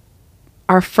had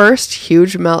our first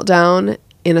huge meltdown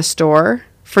in a store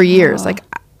for years. Like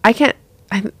I can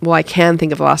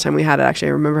think of the last time we had it. Actually,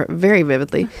 I remember it very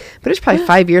vividly, but it's probably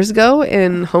 5 years ago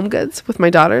in Home Goods with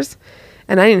my daughters,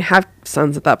 and I didn't have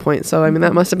sons at that point. So, I mean,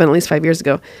 that must have been at least 5 years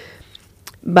ago,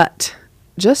 but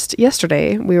just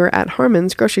yesterday we were at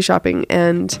Harmon's grocery shopping,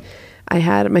 and I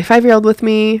had my 5-year-old with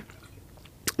me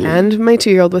and my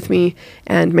 2-year-old with me,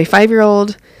 and my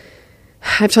 5-year-old,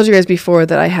 I've told you guys before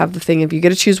that I have the thing of you get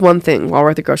to choose one thing while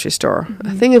we're at the grocery store,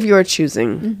 a thing of your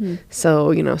choosing.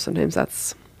 So, sometimes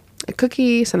that's a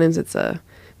cookie, sometimes it's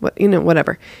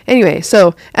whatever. Anyway,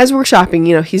 so as we're shopping,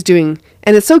 he's doing,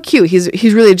 and it's so cute.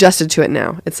 He's really adjusted to it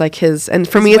now. It's like his, and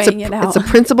for me, it's a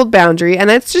principled boundary, and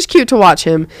it's just cute to watch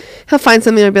him. He'll find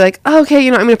something and be like, oh, okay,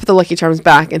 I'm going to put the Lucky Charms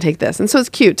back and take this. And so it's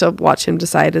cute to watch him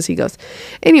decide as he goes.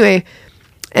 Anyway,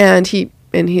 and he's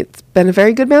been a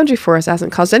very good boundary for us. It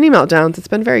hasn't caused any meltdowns. It's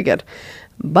been very good.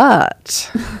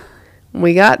 But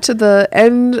we got to the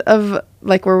end of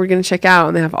like where we're going to check out,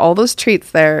 and they have all those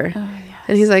treats there. Oh, yes.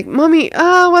 And he's like, Mommy,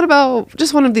 what about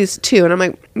just one of these two? And I'm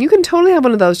like, you can totally have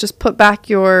one of those. Just put back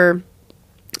your,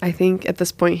 I think at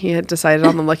this point he had decided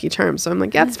on the Lucky Charms. So I'm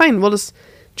like, yeah, it's fine. We'll just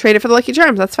trade it for the Lucky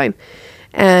Charms. That's fine.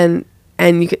 And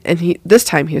this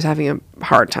time he was having a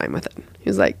hard time with it. He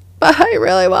was like, but I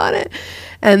really want it.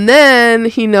 And then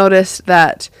he noticed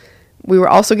that we were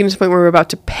also getting to the point where we were about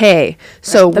to pay.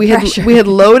 So we had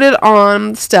loaded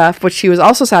on stuff, which he was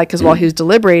also sad because while he was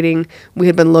deliberating, we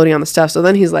had been loading on the stuff. So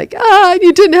then he's like,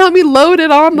 you didn't help me load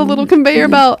it on the little conveyor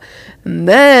belt. And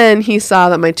then he saw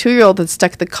that my 2-year-old had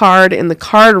stuck the card in the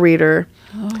card reader.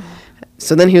 Oh.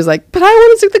 So then he was like, but I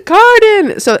want to stick the card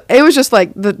in. So it was just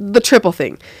like the triple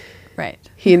thing. Right.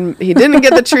 He didn't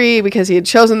get the tree because he had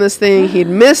chosen this thing. He'd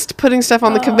missed putting stuff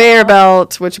on the conveyor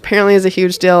belt, which apparently is a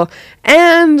huge deal.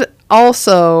 And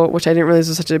also, which I didn't realize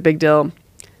was such a big deal,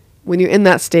 when you're in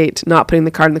that state, not putting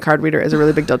the card in the card reader is a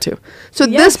really big deal too. So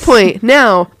at this point,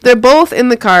 now, they're both in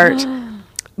the cart,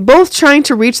 both trying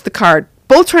to reach the card,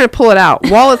 both trying to pull it out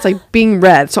while it's like being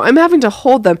read. So I'm having to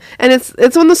hold them. And it's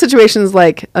one of those situations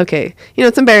like, okay,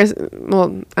 it's embarrassing.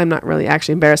 Well, I'm not really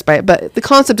actually embarrassed by it, but the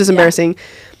concept is embarrassing.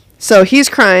 So he's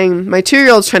crying. My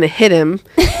 2-year-old's trying to hit him.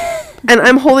 And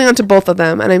I'm holding on to both of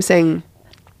them. And I'm saying,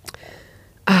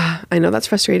 I know that's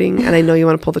frustrating. And I know you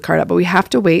want to pull the card out. But we have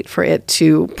to wait for it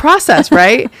to process,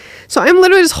 right? So I'm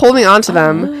literally just holding on to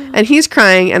them. And he's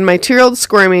crying. And my 2-year-old's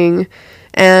squirming.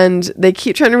 And they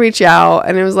keep trying to reach out.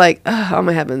 And it was like, oh,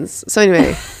 my heavens. So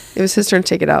anyway, it was his turn to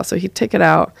take it out. So he'd take it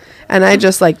out. And I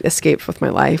just like escaped with my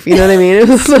life. You know what I mean? It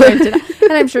was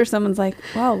and I'm sure someone's like,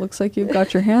 wow, looks like you've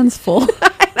got your hands full.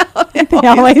 They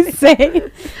always say,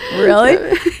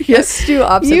 really? Yes. Do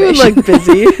observation. You look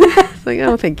busy. Like,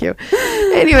 oh, thank you.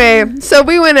 Anyway, so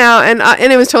we went out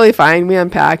and it was totally fine. We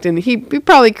unpacked and he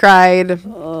probably cried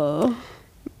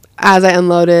as I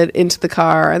unloaded into the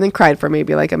car and then cried for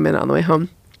maybe like a minute on the way home.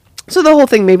 So the whole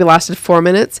thing maybe lasted 4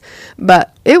 minutes,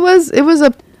 but it was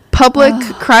a public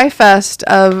cry fest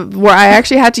of where I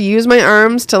actually had to use my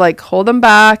arms to like hold him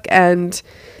back and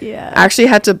actually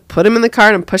had to put him in the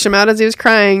car and push him out as he was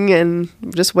crying and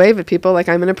just wave at people like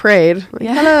I'm in a parade. Like,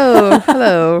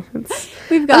 hello.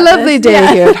 We've got a lovely day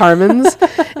here at Harmon's.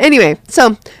 Anyway,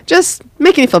 so just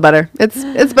making me feel better.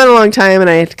 It's been a long time and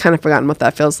I had kind of forgotten what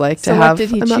that feels like to have a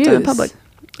meltdown in public.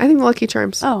 I think the Lucky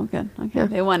Charms. Oh, good. Okay, yeah.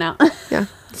 They won out. Yeah.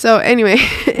 So anyways,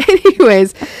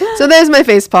 so there's my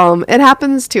face palm. It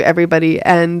happens to everybody.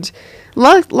 And a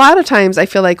lot of times I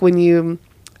feel like when you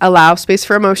allow space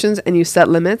for emotions and you set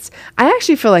limits, I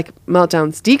actually feel like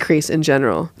meltdowns decrease in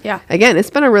general. Yeah. Again, it's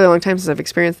been a really long time since I've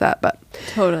experienced that, but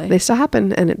totally they still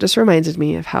happen. And it just reminded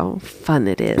me of how fun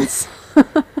it is.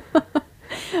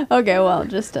 Okay, well,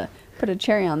 just to put a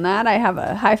cherry on that, I have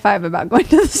a high five about going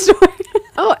to the store.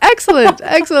 Oh, excellent.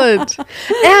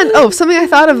 And, something I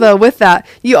thought of, though, with that,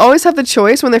 you always have the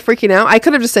choice when they're freaking out. I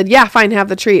could have just said, yeah, fine, have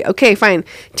the treat. Okay, fine.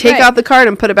 Take out the card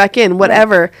and put it back in,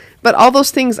 whatever. Right. But all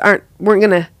those things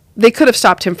they could have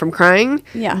stopped him from crying.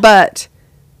 Yeah. But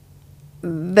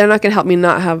they're not going to help me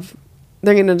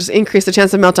they're going to just increase the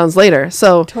chance of meltdowns later.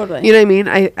 So, totally. You know what I mean?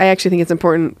 I actually think it's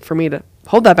important for me to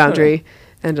hold that boundary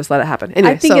and just let it happen.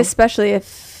 Anyway, I think especially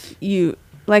if you,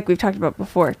 like we've talked about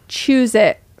before, choose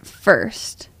it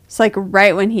first. It's like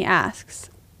right when he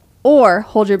asks, or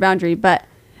hold your boundary. But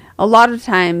a lot of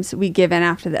times we give in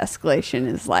after the escalation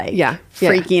is like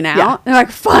freaking out. Yeah. They're like,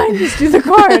 fine, just do the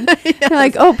card. Yes. They're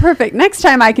like, oh, perfect. Next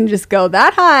time I can just go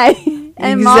that high.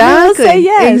 And mom will say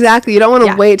yes. Exactly. You don't want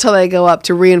to wait till they go up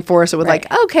to reinforce it with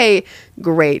like, okay,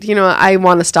 great. You know, I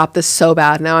want to stop this so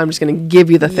bad. Now I'm just going to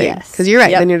give you the thing. Because you're right.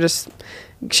 Yep. Then you're just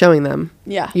showing them.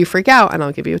 Yeah. You freak out and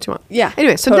I'll give you what you want. Yeah.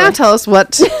 Anyway, so now tell us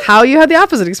how you had the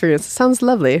opposite experience. It sounds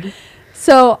lovely.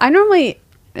 So I normally,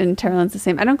 and Terraline's the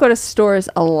same, I don't go to stores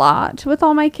a lot with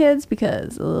all my kids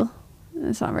because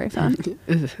it's not very fun.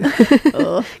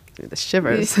 The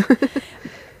shivers.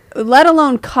 Let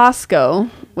alone Costco,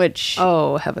 which...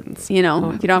 Oh, heavens. You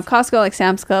don't have Costco like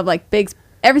Sam's Club, like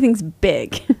everything's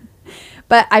big.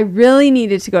 But I really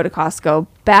needed to go to Costco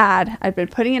bad. I've been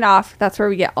putting it off. That's where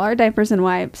we get all our diapers and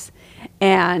wipes.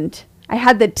 And I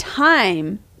had the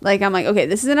time. Like, I'm like, okay,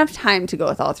 this is enough time to go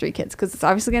with all 3 kids because it's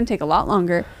obviously going to take a lot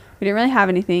longer. We didn't really have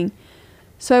anything.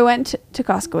 So I went to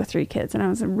Costco with 3 kids, and I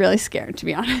was really scared, to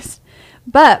be honest.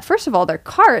 But first of all, their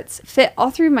carts fit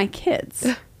all 3 of my kids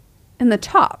in the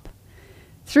top.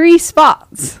 3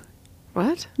 spots.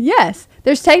 What? Yes.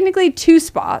 There's technically 2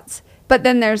 spots, but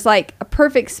then there's like a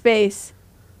perfect space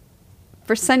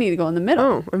for Sunny to go in the middle.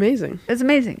 Oh, amazing. It's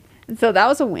amazing. And so that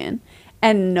was a win.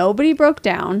 And nobody broke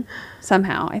down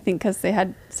somehow. I think because they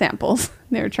had samples.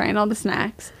 They were trying all the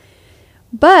snacks.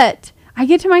 But I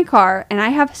get to my car and I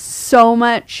have so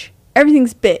much,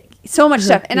 everything's big, so much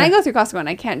stuff. And I go through Costco and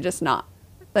I can't just not.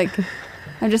 Like,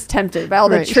 I'm just tempted by all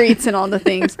the treats and all the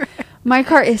things. My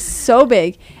car is so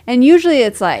big. And usually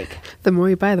it's like... The more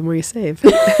you buy, the more you save.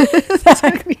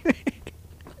 Exactly.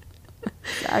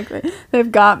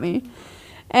 They've got me.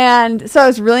 And so I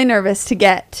was really nervous to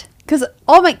get... Because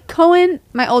Cohen,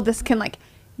 my oldest, can like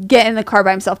get in the car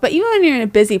by himself. But even when you're in a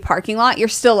busy parking lot, you're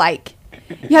still like...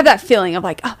 You have that feeling of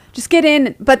like, oh, just get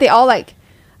in. But they all like...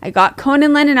 I got Cohen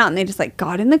and Lennon out and they just like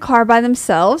got in the car by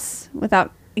themselves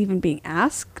without even being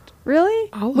asked, really?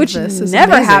 Which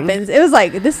never happens. It was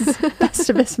like, this is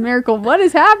Festivus miracle. What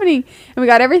is happening? And we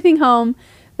got everything home.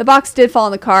 The box did fall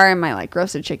in the car and my like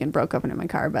roasted chicken broke open in my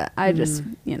car. But I just,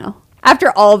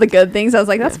 after all the good things, I was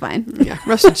like, that's fine. Yeah,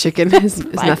 roasted chicken is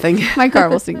nothing. My car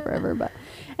will sing forever. But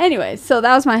anyway, so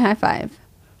that was my high five.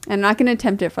 And I'm not going to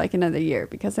attempt it for like another year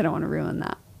because I don't want to ruin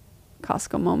that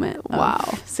Costco moment. Wow.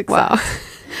 Success. Wow.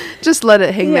 Just let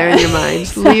it hang there in your mind.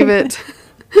 Exactly.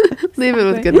 Leave it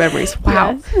with good memories.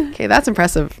 Wow. Yes. Okay, that's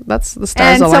impressive. That's the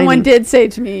stars aligning. And someone did say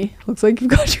to me, looks like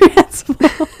you've got your hands full.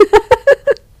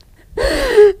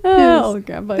 Oh, Oh,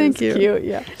 grandpa Thank you. Cute.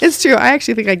 Yeah. It's true. I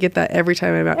actually think I get that every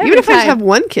time I'm out. Even if I just have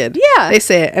one kid. Yeah. They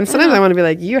say it. And sometimes I want to be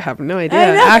like, you have no idea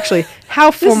actually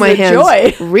how full my hands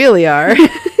joy. really are.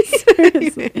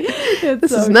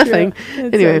 This is nothing.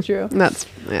 Anyway, so true. That's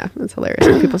hilarious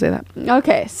when people say that.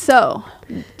 Okay, so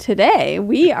today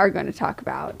we are going to talk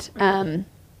about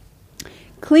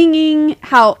clinging,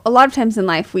 how a lot of times in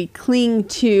life we cling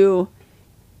to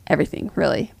everything,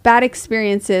 really. Bad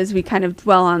experiences, we kind of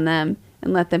dwell on them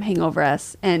and let them hang over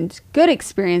us. And good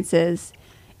experiences,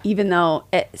 even though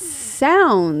it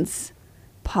sounds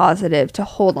positive to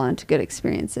hold on to good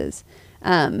experiences,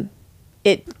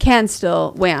 it can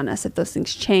still weigh on us if those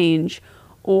things change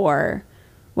or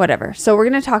whatever. So we're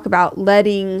going to talk about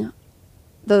letting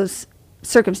those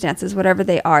circumstances, whatever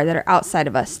they are, that are outside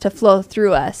of us, to flow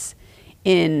through us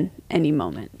in any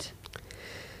moment.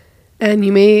 And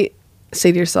you may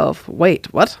say to yourself,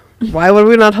 wait, what? Why would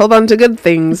we not hold on to good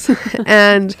things?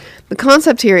 And the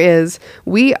concept here is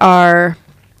we are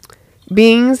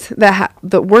beings that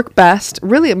work best,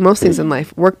 really most things in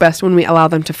life work best when we allow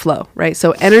them to flow, right?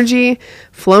 So energy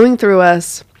flowing through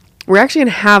us, we're actually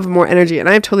going to have more energy. And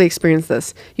I've totally experienced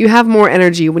this. You have more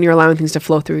energy when you're allowing things to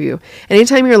flow through you.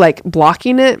 Anytime you're like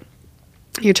blocking it,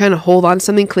 you're trying to hold on to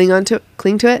something, cling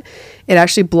to it, it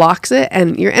actually blocks it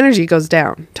and your energy goes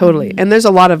down totally. Mm-hmm. And there's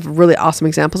a lot of really awesome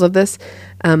examples of this.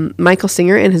 Michael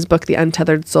Singer in his book, The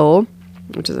Untethered Soul,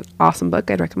 which is an awesome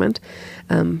book I'd recommend.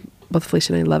 Both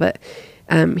Felicia and I love it.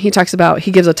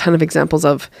 He gives a ton of examples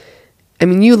of,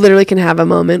 you literally can have a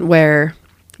moment where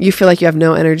you feel like you have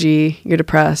no energy, you're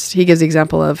depressed. He gives the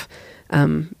example of,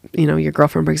 your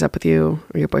girlfriend breaks up with you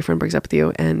or your boyfriend breaks up with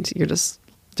you and you're just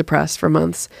depressed for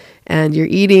months and you're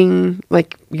eating,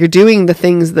 like you're doing the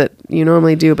things that you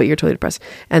normally do, but you're totally depressed.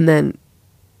 And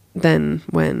then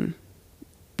when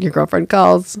your girlfriend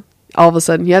calls, all of a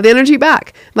sudden you have the energy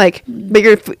back, but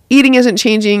your eating isn't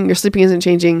changing, your sleeping isn't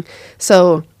changing.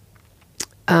 So,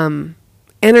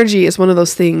 energy is one of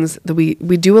those things that we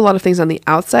do a lot of things on the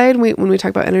outside when we talk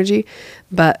about energy,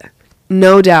 but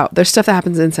no doubt there's stuff that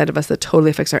happens inside of us that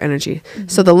totally affects our energy.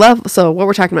 Mm-hmm. So what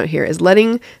we're talking about here is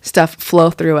letting stuff flow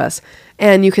through us,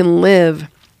 and you can live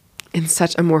in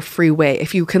such a more free way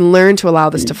if you can learn to allow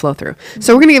this to flow through.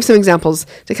 So we're going to give some examples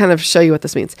to kind of show you what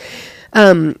this means.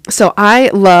 So I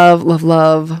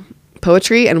love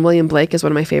poetry, and William Blake is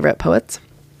one of my favorite poets.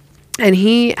 And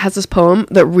he has this poem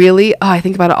that really, I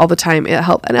think about it all the time. It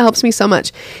helps me so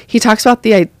much. He talks about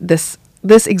this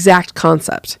exact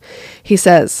concept. He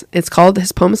says, his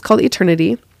poem is called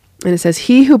Eternity. And it says,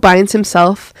 he who binds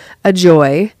himself a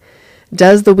joy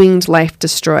does the winged life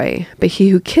destroy. But he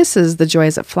who kisses the joy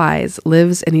as it flies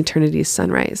lives in eternity's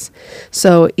sunrise.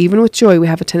 So even with joy, we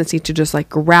have a tendency to just like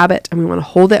grab it and we want to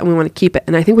hold it and we want to keep it.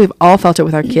 And I think we've all felt it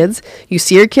with our kids. You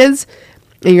see your kids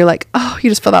and you're like, oh, you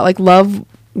just feel that like love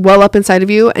well up inside of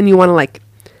you and you want to like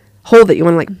hold it. You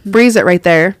want to like freeze it right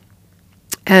there.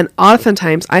 And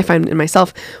oftentimes I find in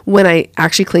myself when I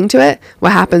actually cling to it,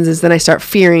 what happens is then I start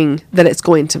fearing that it's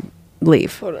going to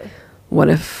leave. Totally. What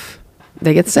if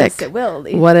they get sick? Yes, it will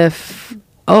leave. What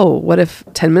if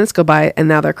 10 minutes go by and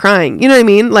now they're crying? You know what I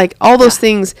mean? Like all those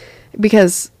things,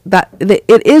 because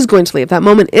it is going to leave. That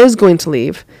moment is going to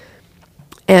leave.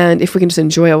 And if we can just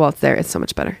enjoy it while it's there, it's so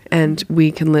much better. And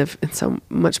we can live in so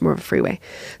much more of a free way.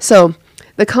 So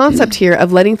the concept here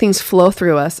of letting things flow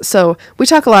through us. So we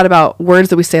talk a lot about words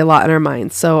that we say a lot in our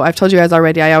minds. So I've told you guys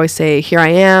already, I always say, here I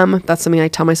am. That's something I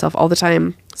tell myself all the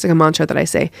time. It's like a mantra that I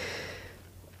say.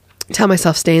 Tell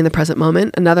myself, stay in the present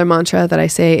moment. Another mantra that I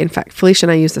say, in fact, Felicia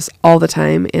and I use this all the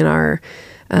time in our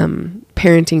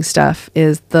parenting stuff,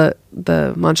 is the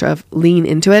mantra of lean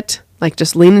into it. Like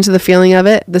just lean into the feeling of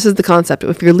it. This is the concept.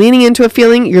 If you're leaning into a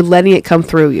feeling, you're letting it come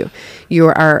through you. You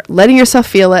are letting yourself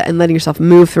feel it and letting yourself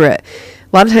move through it.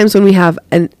 A lot of times when we have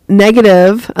a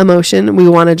negative emotion, we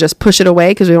want to just push it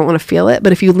away because we don't want to feel it.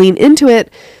 But if you lean into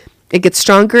it, it gets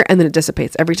stronger and then it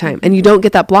dissipates every time. And you don't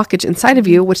get that blockage inside of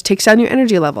you, which takes down your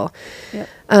energy level.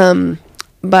 Yep.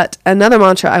 But another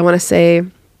mantra I want to say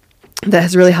that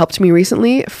has really helped me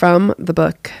recently from the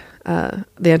book,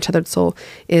 The Untethered Soul,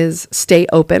 is stay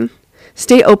open.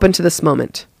 Stay open to this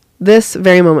moment, this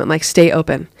very moment, like stay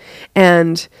open.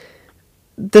 And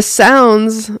this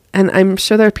sounds, and I'm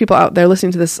sure there are people out there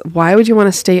listening to this, why would you want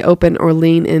to stay open or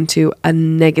lean into a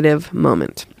negative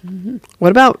moment? Mm-hmm.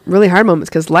 What about really hard moments?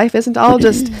 Because life isn't all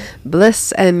just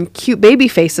bliss and cute baby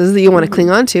faces that you want to cling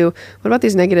on to. What about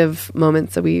these negative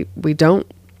moments that we don't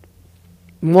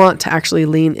want to actually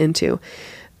lean into?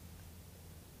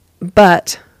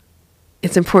 But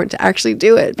it's important to actually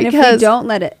do it, because if we don't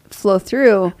let it flow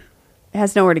through,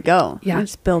 has nowhere to go. Yeah. It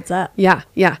just builds up. Yeah.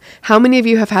 Yeah. How many of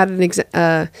you have had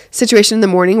an situation in the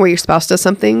morning where your spouse does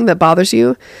something that bothers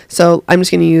you? So I'm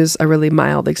just going to use a really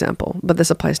mild example, but this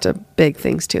applies to big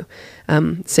things too.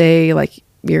 Say like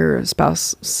your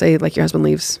spouse, say like your husband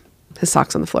leaves his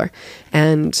socks on the floor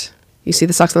and you see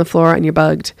the socks on the floor and you're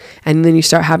bugged. And then you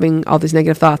start having all these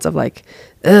negative thoughts of like,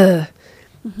 ugh,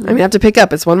 I'm going to have to pick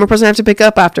up. It's one more person I have to pick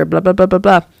up after, blah, blah, blah, blah,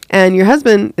 blah. And your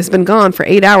husband has been gone for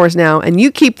 8 hours now. And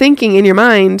you keep thinking in your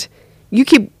mind, you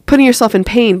keep putting yourself in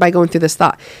pain by going through this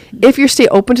thought. If you stay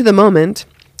open to the moment,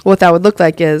 what that would look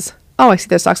like is, oh, I see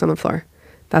there's socks on the floor.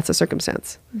 That's a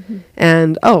circumstance.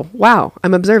 And, oh, wow,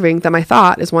 I'm observing that my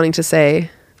thought is wanting to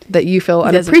say that you feel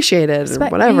unappreciated or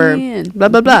whatever, blah,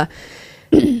 blah, blah.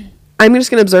 I'm just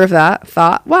going to observe that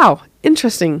thought. Wow,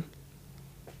 interesting.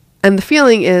 And the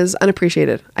feeling is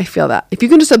unappreciated. I feel that. If you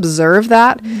can just observe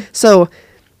that. So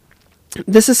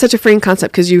this is such a freeing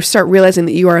concept because you start realizing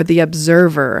that you are the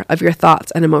observer of your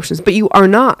thoughts and emotions, but you are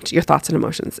not your thoughts and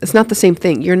emotions. It's not the same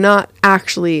thing. You're not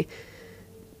actually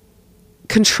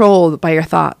controlled by your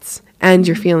thoughts and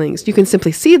your feelings. You can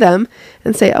simply see them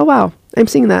and say, oh, wow, I'm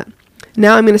seeing that.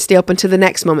 Now I'm going to stay open to the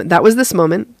next moment. That was this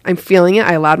moment. I'm feeling it.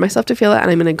 I allowed myself to feel it, and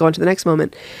I'm going to go into the next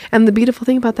moment. And the beautiful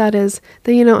thing about that is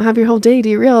that you don't have your whole day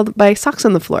derailed by socks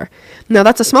on the floor. Now,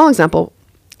 that's a small example.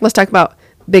 Let's talk about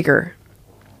bigger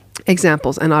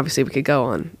examples. And obviously, we could go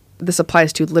on. This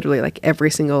applies to literally like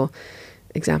every single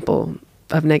example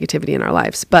of negativity in our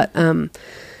lives. But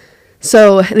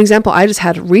so an example I just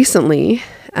had recently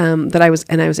that I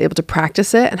was able to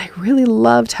practice it, and I really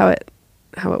loved how it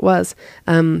was.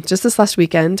 Just this last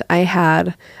weekend, I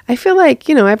feel like,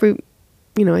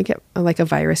 I get like a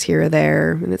virus here or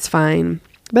there and it's fine,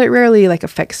 but it rarely like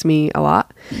affects me a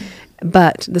lot.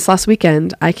 But this last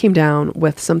weekend, I came down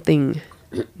with something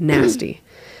nasty.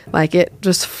 Like it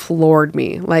just floored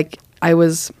me. Like I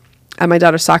was at my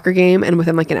daughter's soccer game, and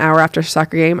within like an hour after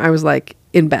soccer game, I was like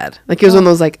in bed. Like it was one of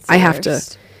those, like, I have to,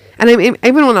 and I even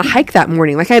went on a hike that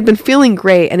morning. Like I had been feeling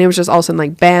great, and it was just all of a sudden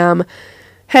like, bam,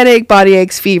 headache, body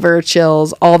aches, fever,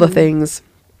 chills, all the things.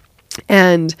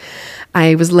 And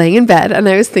I was laying in bed and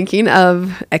I was thinking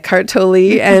of Eckhart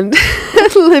Tolle and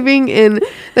living in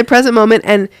the present moment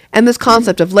and this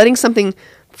concept of letting something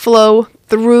flow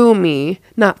through me,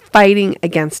 not fighting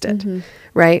against it,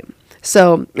 right?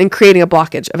 So, and creating a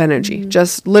blockage of energy.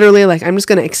 Just literally like, I'm just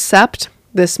going to accept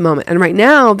this moment. And right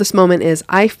now, this moment is,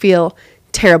 I feel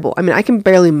terrible. I mean, I can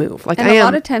barely move. Like, and a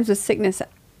lot of times with sickness,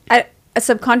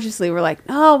 subconsciously we're like,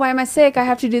 oh, why am I sick? I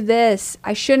have to do this.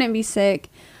 I shouldn't be sick.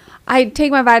 I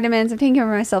take my vitamins. I'm taking care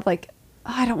of myself. Like,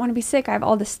 oh, I don't want to be sick. I have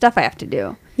all this stuff I have to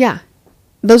do. Yeah.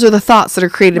 Those are the thoughts that are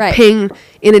created pain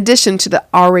in addition to the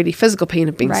already physical pain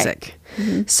of being sick.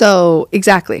 So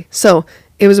exactly. So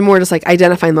it was more just like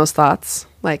identifying those thoughts.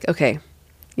 Like, okay,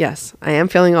 yes, I am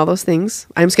feeling all those things.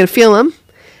 I'm just going to feel them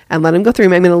and let them go through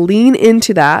me. I'm going to lean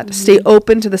into that, stay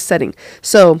open to the setting.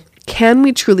 So can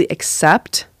we truly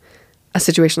accept a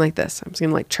situation like this? I'm just going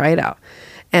to like try it out.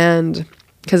 And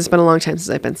because it's been a long time since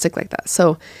I've been sick like that.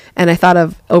 So, and I thought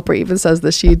of Oprah even says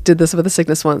this, she did this with a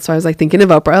sickness once. So I was like thinking of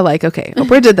Oprah, like, okay,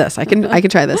 Oprah did this. I can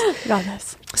try this. Got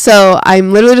this. So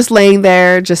I'm literally just laying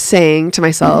there, just saying to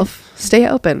myself, stay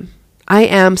open. I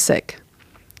am sick.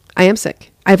 I am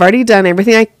sick. I've already done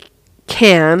everything I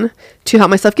can to help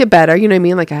myself get better. You know what I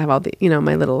mean? Like I have all the,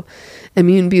 my little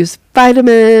immune boost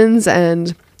vitamins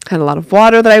and had a lot of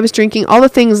water that I was drinking, all the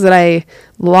things that I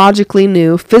logically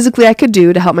knew physically I could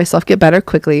do to help myself get better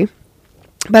quickly.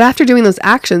 But after doing those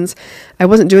actions, I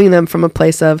wasn't doing them from a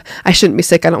place of, I shouldn't be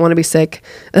sick. I don't want to be sick.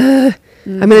 I'm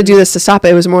going to do this to stop it.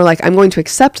 It was more like, I'm going to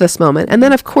accept this moment. And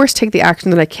then of course, take the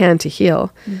action that I can to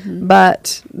heal.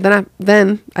 But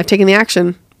then I've taken the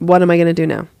action. What am I going to do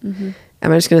now?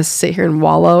 Am I just going to sit here and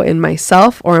wallow in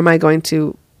myself? Or am I going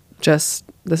to just,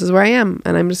 this is where I am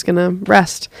and I'm just going to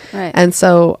rest. Right. And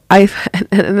so I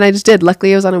just did.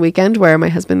 Luckily it was on a weekend where my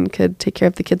husband could take care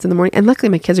of the kids in the morning. And luckily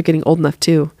my kids are getting old enough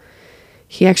too.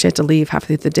 He actually had to leave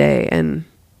halfway through the day, and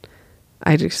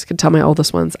I just could tell my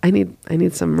oldest ones, I need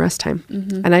some rest time.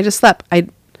 And I just slept.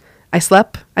 I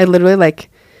slept. I literally like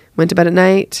went to bed at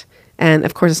night. And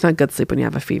of course it's not good sleep when you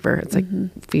have a fever. It's like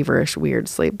feverish, weird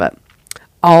sleep, but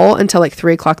all until like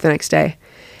 3:00 the next day.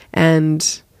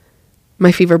 And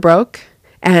my fever broke.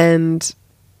 And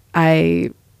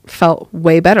I felt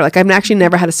way better. Like I've actually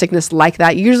never had a sickness like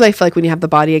that. Usually I feel like when you have the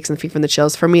body aches and the fever and the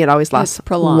chills, for me, it always lasts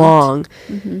long.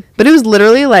 But it was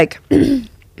literally like,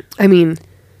 I mean,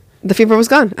 the fever was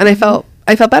gone and I felt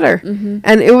better.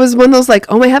 And it was one of those like,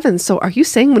 oh my heavens. So are you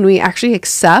saying when we actually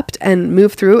accept and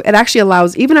move through, it actually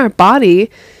allows even our body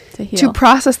to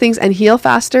process things and heal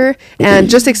faster and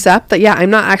just accept that, yeah, I'm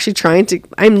not actually trying to,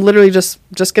 I'm literally just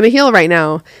going to heal right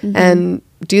now and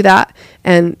do that.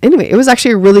 And anyway, it was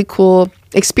actually a really cool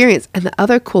experience. And the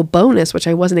other cool bonus, which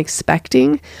I wasn't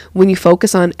expecting, when you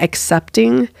focus on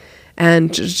accepting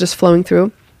and just flowing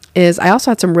through, is I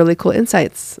also had some really cool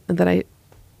insights that I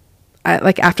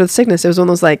like after the sickness. It was one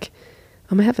of those like,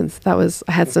 oh my heavens,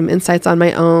 I had some insights on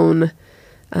my own.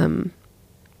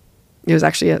 It was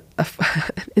actually a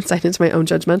insight into my own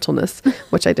judgmentalness,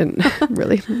 which I didn't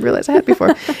really realize I had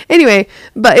before. Anyway,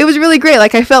 but it was really great.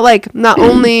 Like I felt like not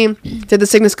only did the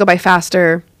sickness go by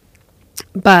faster,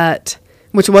 but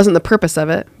which wasn't the purpose of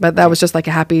it, but that was just like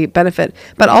a happy benefit.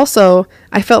 But also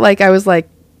I felt like I was like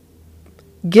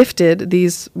gifted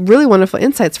these really wonderful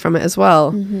insights from it as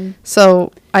well.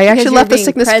 So I actually left the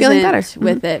sickness feeling better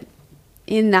with it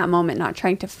in that moment, not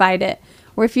trying to fight it.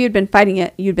 Or if you had been fighting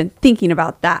it, you'd been thinking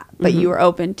about that, but you were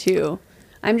open to,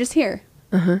 I'm just here.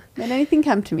 Let anything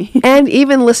come to me. And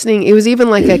even listening, it was even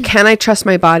like a, can I trust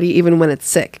my body even when it's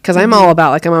sick? Because I'm all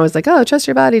about like, I'm always like, oh, trust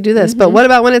your body, do this. But what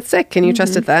about when it's sick? Can you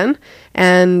trust it then?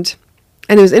 And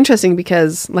it was interesting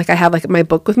because like I had like my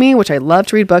book with me, which I love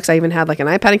to read books. I even had like an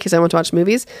iPad in case I want to watch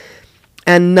movies.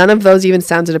 And none of those even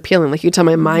sounded appealing. Like you tell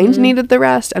my mind needed the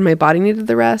rest and my body needed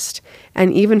the rest.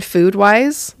 And even food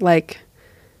wise, like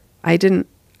I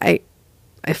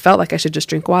felt like I should just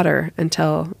drink water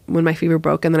until when my fever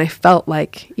broke. And then I felt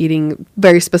like eating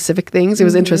very specific things. It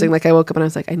was interesting. Like I woke up and I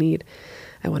was like, I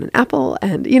want an apple.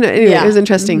 And, anyway, it was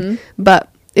interesting.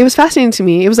 But it was fascinating to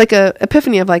me. It was like a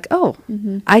epiphany of like, oh,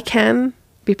 I can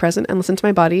be present and listen to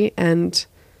my body and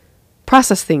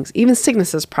process things. Even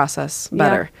sicknesses process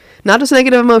better. Not just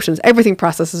negative emotions. Everything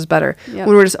processes better when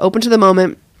we're just open to the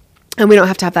moment and we don't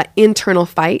have to have that internal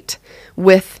fight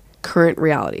with current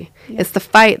reality. It's the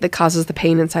fight that causes the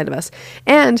pain inside of us.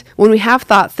 And when we have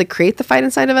thoughts that create the fight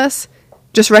inside of us,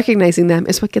 just recognizing them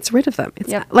is what gets rid of them.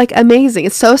 It's like amazing.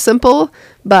 It's so simple,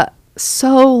 but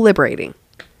so liberating.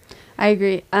 I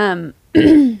agree.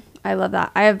 I love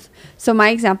that. So my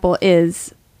example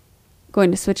is going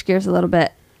to switch gears a little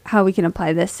bit, how we can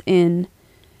apply this in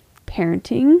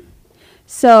parenting.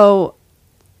 So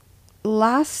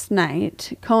last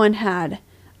night, Cohen had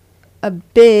a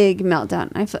big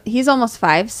meltdown. He's almost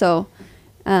 5, so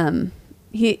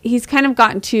he's kind of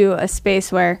gotten to a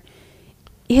space where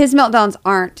his meltdowns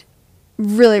aren't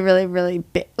really, really, really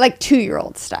big, like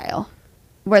 2-year-old style,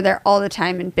 where they're all the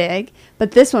time and big.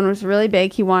 But this one was really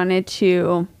big. He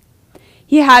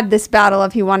had this battle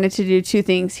of he wanted to do 2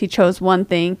 things. He chose one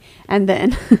thing and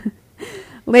then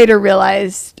later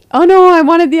realized, oh no, I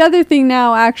wanted the other thing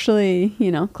now, actually,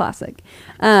 classic.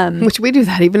 Which we do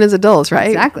that even as adults, right?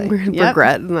 Exactly. We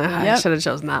regret. I should have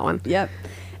chosen that one. Yep.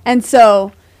 And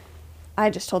so I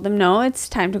just told him, no, it's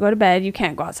time to go to bed. You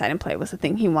can't go outside and play was the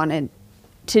thing he wanted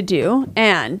to do.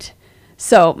 And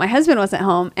so my husband wasn't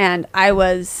home and I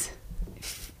was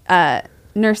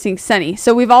nursing Sunny.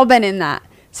 So we've all been in that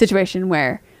situation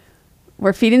where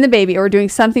we're feeding the baby or we're doing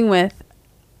something with,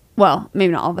 well,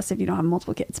 maybe not all of us if you don't have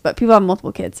multiple kids, but people have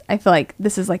multiple kids. I feel like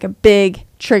this is like a big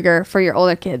trigger for your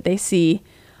older kid. They see,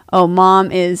 oh,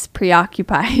 mom is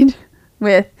preoccupied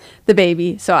with the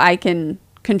baby, so I can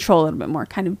control a little bit more,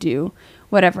 kind of do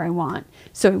whatever I want.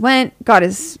 So he went, got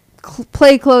his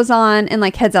play clothes on, and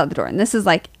like heads out the door. And this is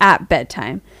like at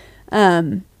bedtime.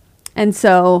 And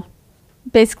so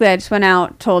basically I just went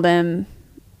out, told him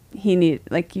you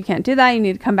can't do that. You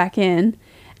need to come back in.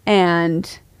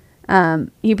 And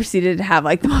he proceeded to have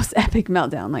like the most epic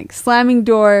meltdown, like slamming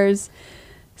doors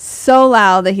so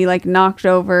loud that he like knocked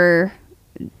over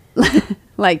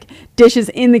like dishes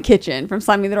in the kitchen from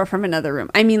slamming the door from another room.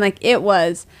 I mean, like it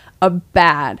was a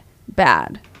bad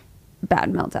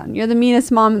meltdown. You're the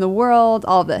meanest mom in the world,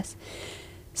 all of this.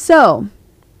 So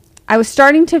I was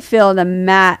starting to feel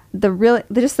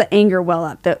the anger well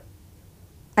up that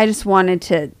I just wanted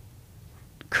to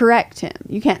correct him.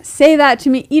 You can't say that to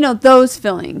me. Those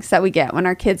feelings that we get when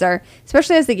our kids are,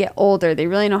 especially as they get older, they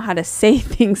really know how to say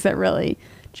things that really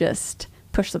just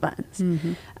push the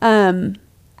buttons.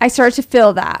 I started to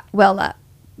feel that well up,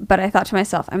 but I thought to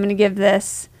myself, I'm going to give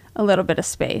this a little bit of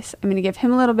space. I'm going to give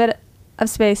him a little bit of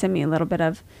space and me a little bit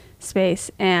of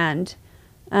space and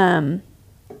let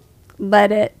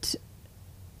it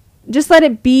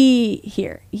be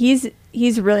here. He's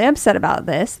really upset about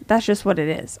this. That's just what it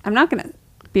is. I'm not going to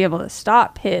be able to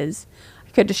stop I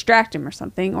could distract him or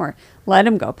something or let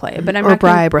him go play. But I'm not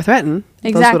bribe or threaten.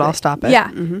 Exactly. Those would all stop it.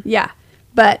 Yeah. Yeah.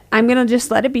 But I'm going to just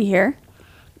let it be here.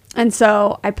 And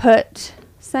so I put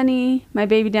Sunny, my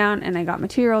baby, down and I got my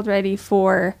 2-year-old ready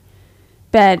for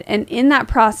bed. And in that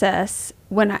process,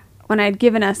 when I'd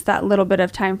given us that little bit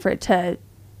of time for it to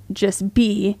just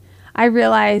be, I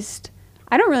realized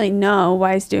I don't really know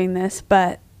why he's doing this,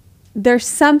 but there's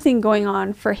something going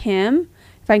on for him.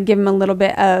 If I give him a little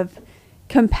bit of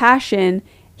compassion,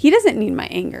 he doesn't need my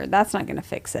anger. That's not going to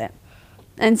fix it.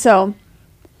 And so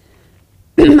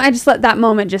I just let that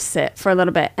moment just sit for a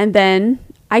little bit. And then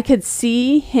I could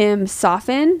see him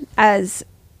soften as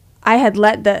I had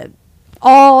let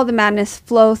all the madness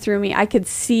flow through me. I could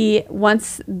see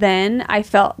once then I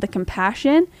felt the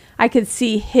compassion. I could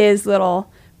see his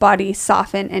little body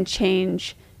soften and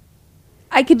change.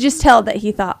 I could just tell that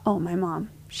he thought, oh, my mom,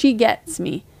 she gets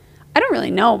me. I don't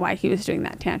really know why he was doing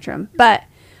that tantrum, but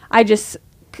I just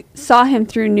saw him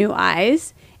through new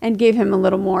eyes and gave him a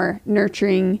little more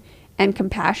nurturing and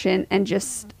compassion. And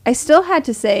just, I still had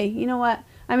to say, you know what,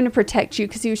 I'm going to protect you,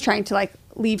 because he was trying to like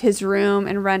leave his room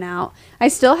and run out. I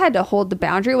still had to hold the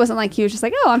boundary. It wasn't like he was just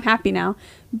like, oh, I'm happy now.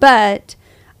 But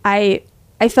I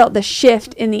felt the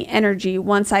shift in the energy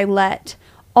once I let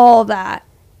all that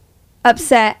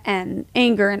upset and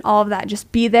anger and all of that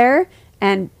just be there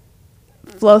and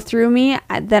flow through me.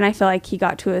 Then I feel like he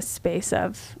got to a space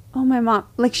of, oh, my mom,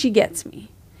 like she gets me.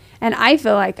 And I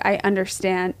feel like I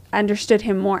understood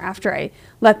him more after I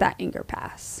let that anger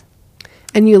pass.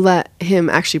 And you let him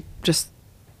actually just,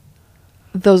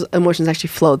 those emotions actually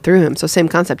flowed through him. So same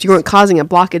concept. You weren't causing a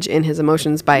blockage in his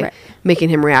emotions by making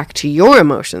him react to your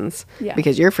emotions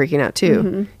because you're freaking out too.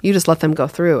 Mm-hmm. You just let them go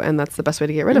through. And that's the best way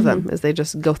to get rid of them, is they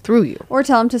just go through you. Or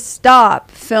tell him to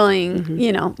stop feeling,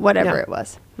 whatever it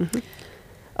was. Mm-hmm.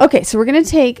 Okay, so we're going to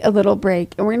take a little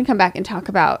break, and we're going to come back and talk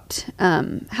about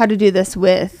how to do this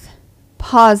with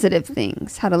positive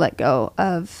things, how to let go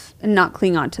of and not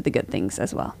cling on to the good things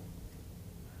as well.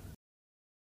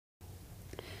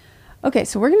 Okay,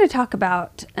 so we're going to talk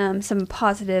about some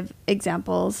positive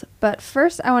examples, but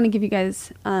first I want to give you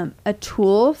guys a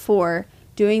tool for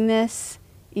doing this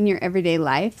in your everyday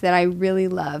life that I really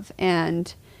love.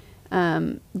 And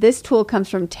this tool comes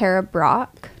from Tara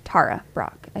Brach,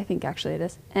 I think actually it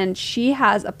is. And she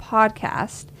has a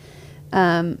podcast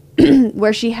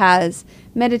where she has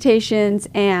meditations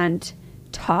and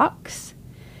talks.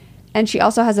 And she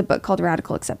also has a book called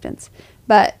Radical Acceptance.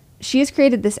 But she has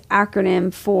created this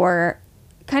acronym for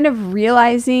kind of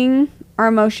realizing our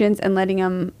emotions and letting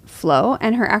them flow.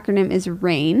 And her acronym is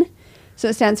RAIN. So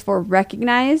it stands for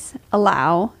recognize,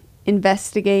 allow,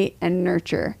 investigate, and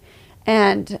nurture.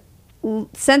 And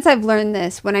since I've learned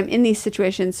this, when I'm in these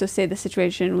situations, so say the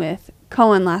situation with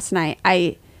Cohen last night,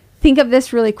 I think of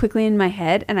this really quickly in my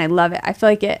head, and I love it. I feel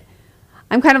like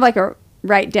I'm kind of like a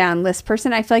write down list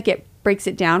person. I feel like it breaks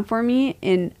it down for me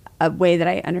in a way that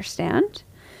I understand.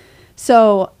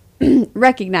 So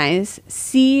recognize,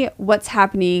 see what's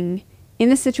happening in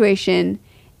the situation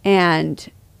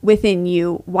and within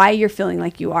you, why you're feeling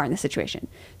like you are in the situation.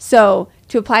 So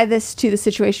to apply this to the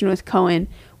situation with Cohen,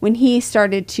 when he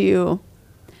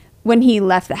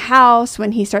left the house,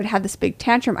 when he started to have this big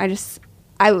tantrum, I'm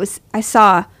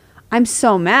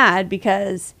so mad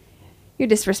because you're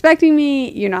disrespecting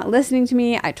me. You're not listening to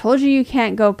me. I told you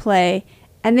can't go play.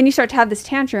 And then you start to have this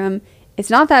tantrum. It's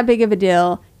not that big of a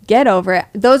deal. Get over it.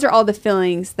 Those are all the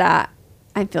feelings that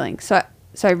I'm feeling. So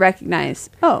I recognize,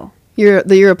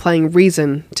 You're applying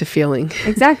reason to feeling.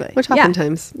 Exactly. Which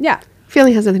oftentimes,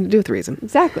 feeling has nothing to do with reason.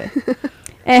 Exactly.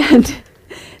 And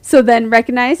so then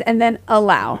recognize and then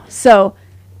allow. So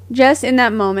just in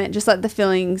that moment, just let the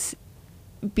feelings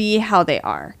be how they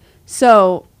are.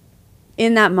 So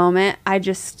in that moment, I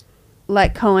just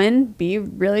let Cohen be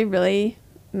really, really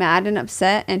mad and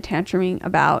upset and tantruming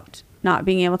about not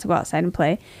being able to go outside and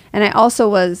play. And I also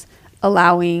was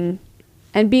allowing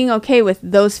and being okay with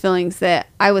those feelings that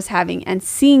I was having and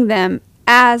seeing them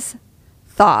as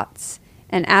thoughts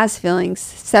and as feelings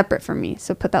separate from me.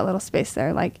 So put that little space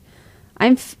there. Like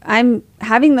I'm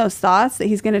having those thoughts that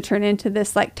he's going to turn into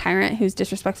this like tyrant who's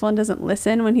disrespectful and doesn't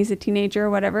listen when he's a teenager or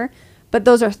whatever. But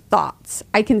those are thoughts.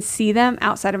 I can see them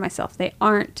outside of myself. They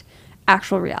aren't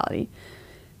actual reality.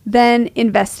 Then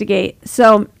investigate.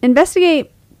 So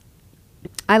investigate,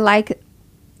 I like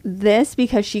this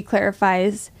because she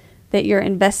clarifies that you're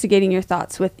investigating your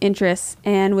thoughts with interest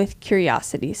and with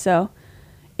curiosity. So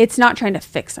it's not trying to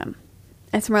fix them.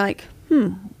 It's more like,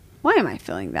 why am I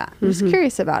feeling that? I'm just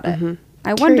curious about it. Mm-hmm.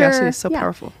 I wonder. Curiosity is so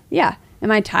powerful. Yeah.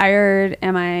 Am I tired?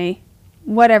 Am I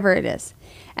whatever it is?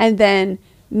 And then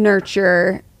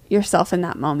nurture yourself in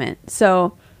that moment.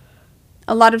 So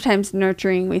a lot of times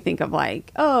nurturing, we think of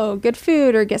like, oh, good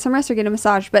food or get some rest or get a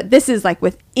massage. But this is like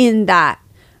within that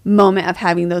moment of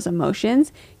having those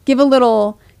emotions. Give a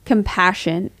little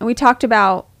compassion. And we talked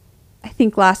about, I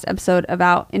think last episode,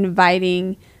 about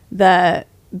inviting the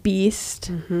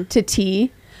beast to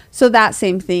tea. So that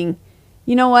same thing,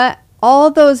 you know what?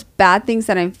 All those bad things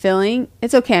that I'm feeling,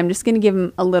 it's okay. I'm just going to give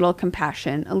him a little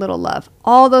compassion, a little love.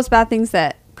 All those bad things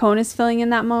that Cone is feeling in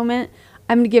that moment,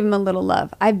 I'm going to give him a little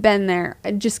love. I've been there.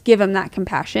 I just give him that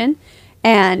compassion.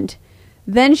 And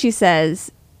then she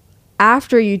says,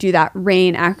 after you do that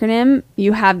RAIN acronym,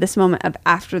 you have this moment of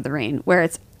after the rain where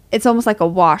it's almost like a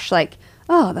wash, like,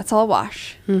 oh, that's all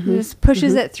wash. It just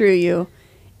pushes it through you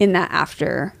in that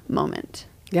after moment.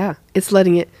 Yeah. It's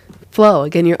letting it flow.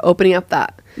 Again, you're opening up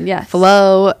that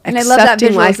flow, and I love that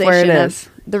accepting life where it is.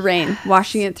 The rain,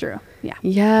 washing it through. Yeah.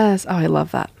 Yes. Oh, I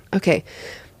love that. Okay.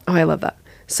 Oh, I love that.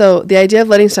 So the idea of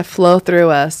letting stuff flow through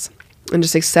us and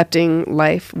just accepting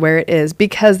life where it is,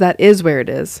 because that is where it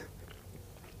is.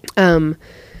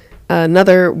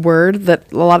 Another word that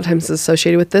a lot of times is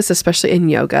associated with this, especially in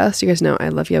yoga. So you guys know I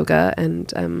love yoga,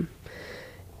 and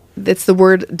it's the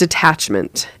word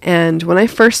detachment. And when I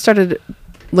first started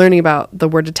learning about the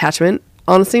word detachment,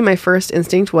 honestly, my first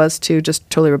instinct was to just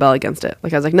totally rebel against it.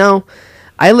 Like I was like, no,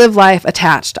 I live life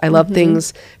attached. I love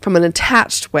things from an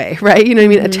attached way, right? You know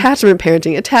what I mean? Attachment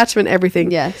parenting, attachment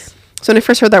everything. Yes. So when I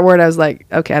first heard that word, I was like,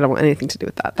 okay, I don't want anything to do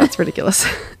with that. That's ridiculous.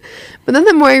 But then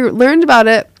the more I learned about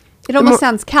it, it almost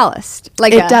sounds calloused.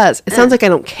 Like it does. It sounds like I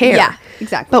don't care. Yeah,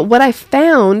 exactly. But what I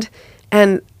found,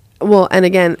 and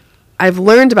again, I've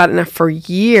learned about it now for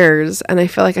years, and I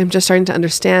feel like I'm just starting to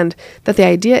understand that the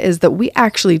idea is that we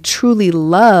actually truly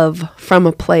love from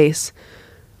a place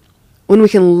when we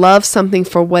can love something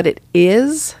for what it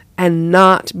is and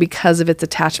not because of its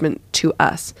attachment to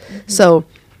us. So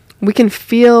we can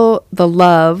feel the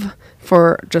love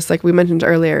for, just like we mentioned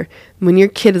earlier, when your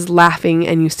kid is laughing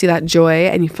and you see that joy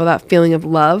and you feel that feeling of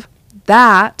love,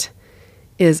 that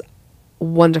is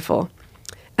wonderful.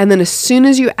 And then as soon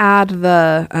as you add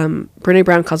the, Brene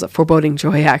Brown calls it foreboding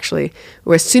joy, actually,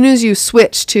 where as soon as you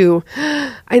switch to,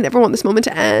 I never want this moment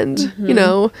to end, you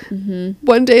know,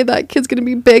 one day that kid's going to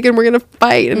be big and we're going to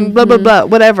fight and blah, blah, blah,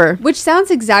 whatever. Which sounds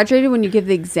exaggerated when you give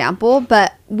the example,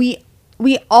 but we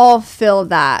all feel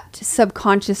that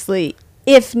subconsciously,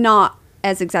 if not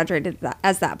as exaggerated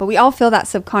as that, but we all feel that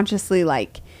subconsciously.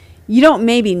 Like, you don't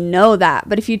maybe know that,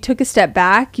 but if you took a step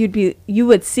back, you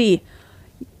would see,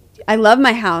 I love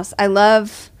my house. I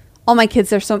love all my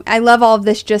kids. I love all of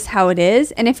this just how it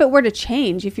is. And if it were to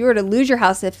change, if you were to lose your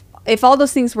house, if all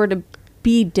those things were to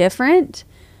be different,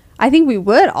 I think we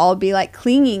would all be like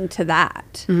clinging to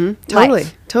that.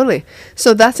 Totally.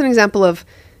 So that's an example of,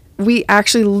 we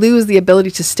actually lose the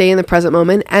ability to stay in the present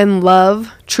moment and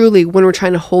love truly when we're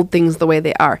trying to hold things the way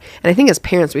they are. And I think as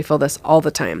parents, we feel this all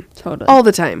the time. Totally. All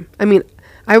the time. I mean,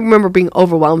 I remember being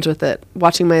overwhelmed with it,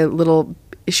 watching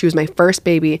she was my first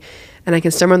baby, and I can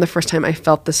still remember the first time I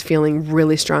felt this feeling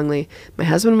really strongly. My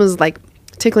husband was like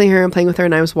tickling her and playing with her,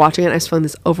 and I was watching it, and I was feeling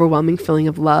this overwhelming feeling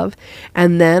of love.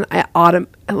 And then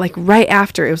like right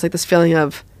after, it was like this feeling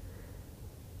of,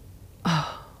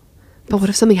 oh, but what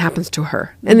if something happens to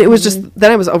her? And it was just,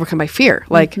 then I was overcome by fear.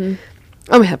 Like,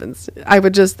 oh my heavens,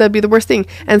 that'd be the worst thing.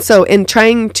 And so in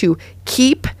trying to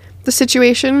keep the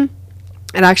situation,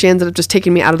 it actually ended up just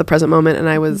taking me out of the present moment. And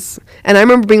I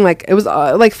remember being like, it was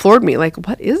like floored me. Like,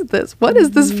 what is this? What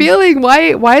is this feeling?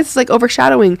 Why is this like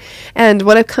overshadowing? And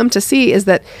what I've come to see is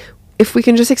that if we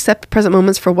can just accept present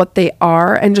moments for what they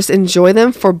are and just enjoy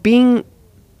them for being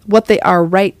what they are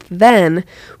right then,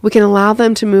 we can allow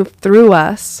them to move through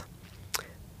us,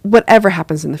 whatever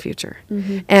happens in the future.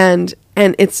 And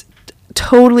it's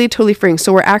totally freeing.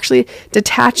 So we're actually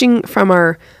detaching from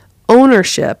our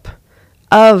ownership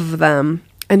of them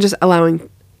and just allowing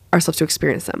ourselves to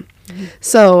experience them.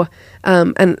 So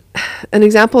and an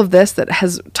example of this that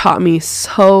has taught me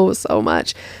so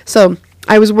much. So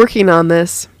I was working on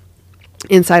this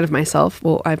inside of myself.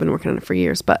 Well, I've been working on it for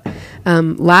years, but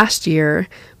last year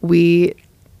we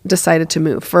decided to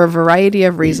move for a variety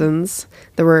of reasons.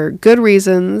 There were good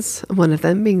reasons, one of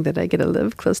them being that I get to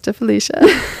live close to Felicia.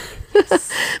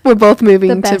 We're both moving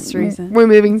the best reason. We're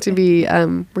moving to be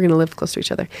we're going to live close to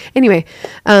each other. Anyway,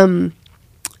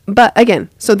 but again,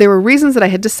 so there were reasons that I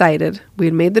had decided. We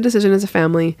had made the decision as a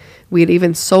family. We had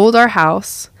even sold our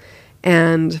house,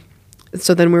 and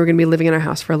so then we were going to be living in our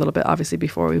house for a little bit, obviously,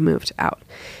 before we moved out.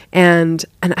 And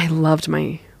I loved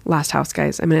my last house,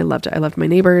 guys. I mean, I loved it. I loved my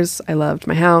neighbors. I loved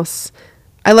my house.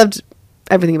 I loved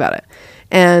everything about it.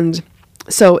 And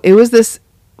so it was this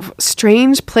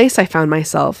strange place I found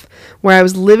myself where I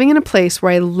was living in a place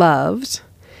where I loved,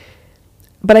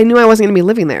 but I knew I wasn't going to be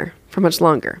living there for much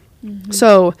longer.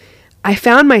 So I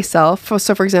found myself,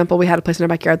 so for example, we had a place in our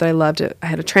backyard that I loved. I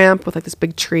had a tramp with like this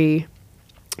big tree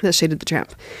that shaded the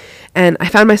tramp. And I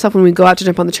found myself when we go out to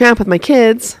jump on the tramp with my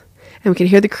kids and we could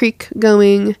hear the creek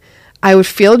going, I would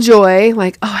feel joy,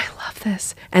 like, oh, I love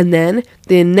this. And then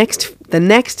the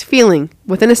next feeling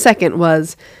within a second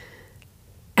was,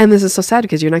 and this is so sad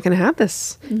because you're not going to have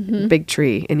this big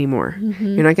tree anymore.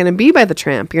 You're not going to be by the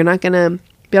tramp. You're not going to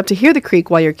be able to hear the creek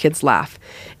while your kids laugh.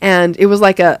 And it was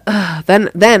like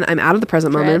then I'm out of the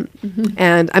present moment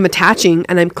and I'm attaching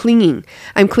and I'm clinging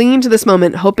to this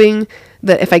moment, hoping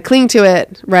that if I cling to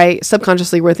it, right,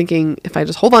 subconsciously we're thinking, if I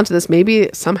just hold on to this, maybe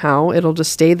somehow it'll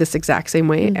just stay this exact same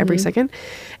way every second.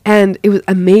 And it was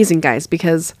amazing, guys,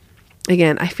 because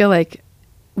again, I feel like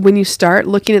when you start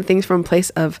looking at things from a place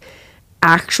of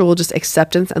actual just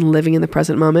acceptance and living in the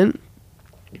present moment,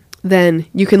 then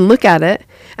you can look at it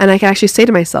and I can actually say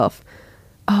to myself,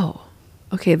 oh,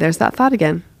 okay, there's that thought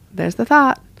again. There's the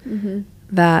thought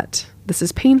that this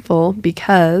is painful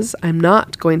because I'm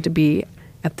not going to be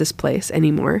at this place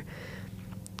anymore.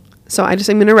 So I'm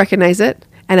going to recognize it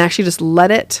and actually just let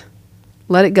it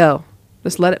go.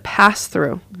 Just let it pass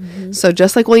through. So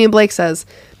just like William Blake says,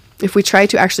 if we try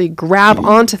to actually grab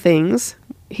onto things,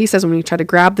 he says when you try to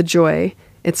grab the joy,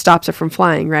 it stops it from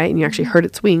flying, right? And you actually hurt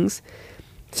its wings.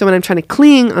 So when I'm trying to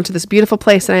cling onto this beautiful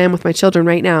place that I am with my children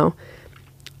right now,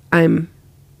 I'm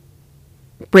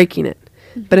breaking it.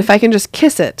 But if I can just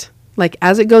kiss it, like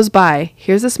as it goes by,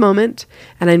 here's this moment,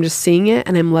 and I'm just seeing it,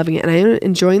 and I'm loving it, and I'm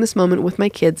enjoying this moment with my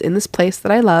kids in this place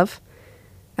that I love,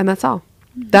 and that's all.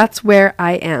 That's where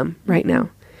I am right now.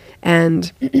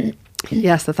 And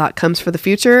yes, the thought comes for the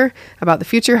future, about the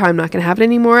future, how I'm not going to have it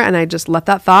anymore, and I just let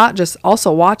that thought just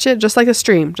also watch it, just like a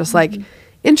stream, just like,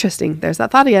 interesting, there's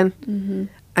that thought again.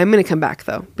 I'm going to come back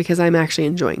though, because I'm actually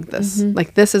enjoying this.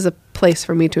 Like this is a place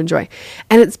for me to enjoy.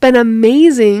 And it's been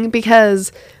amazing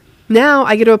because now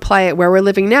I get to apply it where we're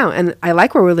living now. And I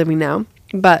like where we're living now,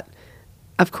 but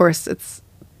of course it's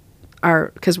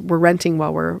because we're renting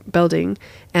while we're building,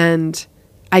 and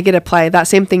I get to apply that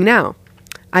same thing now.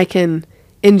 I can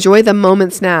enjoy the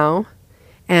moments now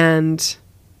and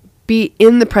be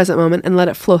in the present moment and let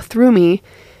it flow through me,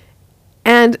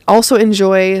 and also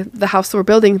enjoy the house that we're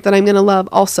building that I'm going to love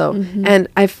also. And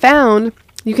I've found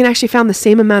you can actually find the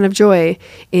same amount of joy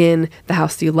in the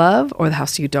house that you love or the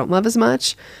house that you don't love as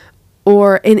much,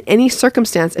 or in any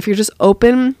circumstance if you're just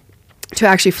open to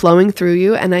actually flowing through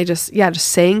you. And I just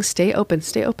saying, stay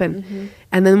open.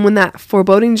 And then when that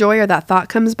foreboding joy or that thought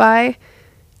comes by,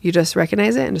 you just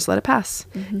recognize it and just let it pass.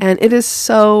 And it's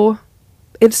so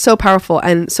powerful.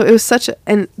 And so it was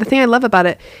and the thing I love about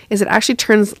it is it actually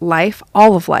turns life,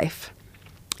 all of life,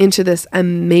 into this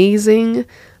amazing,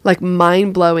 like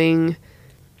mind-blowing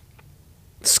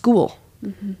school,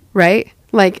 right?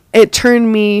 Like it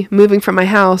turned me moving from my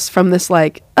house from this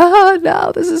like, oh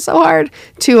no, this is so hard,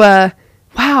 to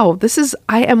wow,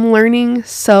 I am learning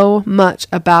so much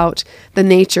about the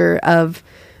nature of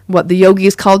what the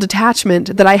yogis call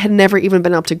detachment that I had never even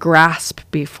been able to grasp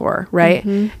before, right?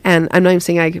 And I'm not even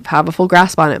saying I have a full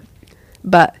grasp on it,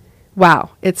 but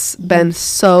wow, it's been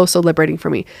so liberating for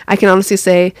me. I can honestly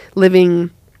say,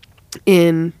 living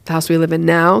in the house we live in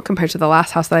now compared to the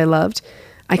last house that I loved,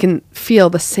 I can feel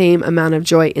the same amount of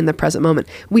joy in the present moment.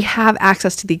 We have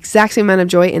access to the exact same amount of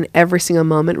joy in every single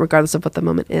moment, regardless of what the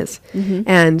moment is.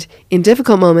 And in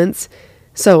difficult moments,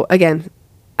 so again,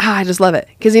 I just love it,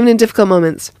 because even in difficult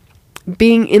moments,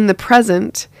 being in the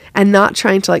present and not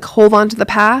trying to like hold on to the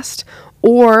past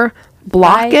or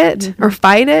block it or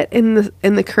fight it in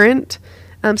the current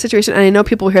situation. And I know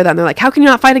people hear that and they're like, how can you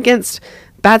not fight against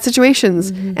bad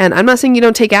situations? And I'm not saying you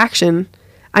don't take action.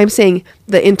 I'm saying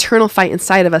the internal fight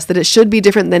inside of us, that it should be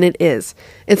different than it is.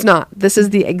 It's not. This is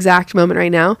the exact moment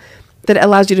right now that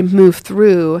allows you to move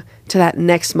through to that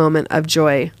next moment of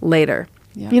joy later.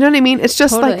 You know what I mean? It's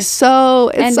just like it's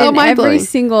so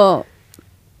mind-blowing.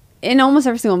 In almost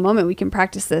every single moment we can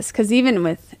practice this, because even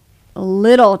with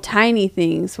little tiny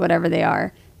things, whatever they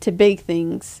are, to big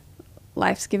things,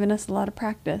 life's given us a lot of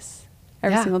practice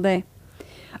every single day.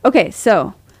 Okay,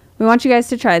 so we want you guys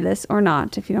to try this, or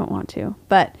not if you don't want to,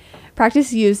 but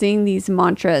practice using these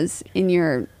mantras in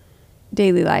your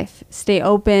daily life. Stay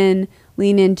open,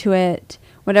 lean into it,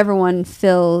 whatever one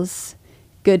feels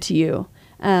good to you.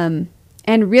 And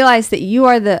realize that you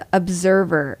are the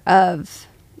observer of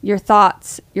your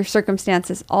thoughts, your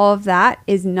circumstances. All of that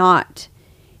is not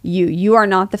you. You are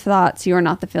not the thoughts. You are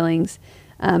not the feelings.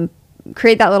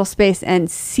 Create that little space and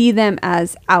see them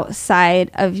as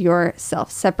outside of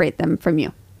yourself. Separate them from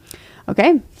you.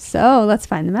 Okay, so let's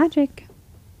find the magic.